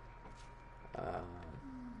around.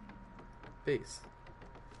 Peace.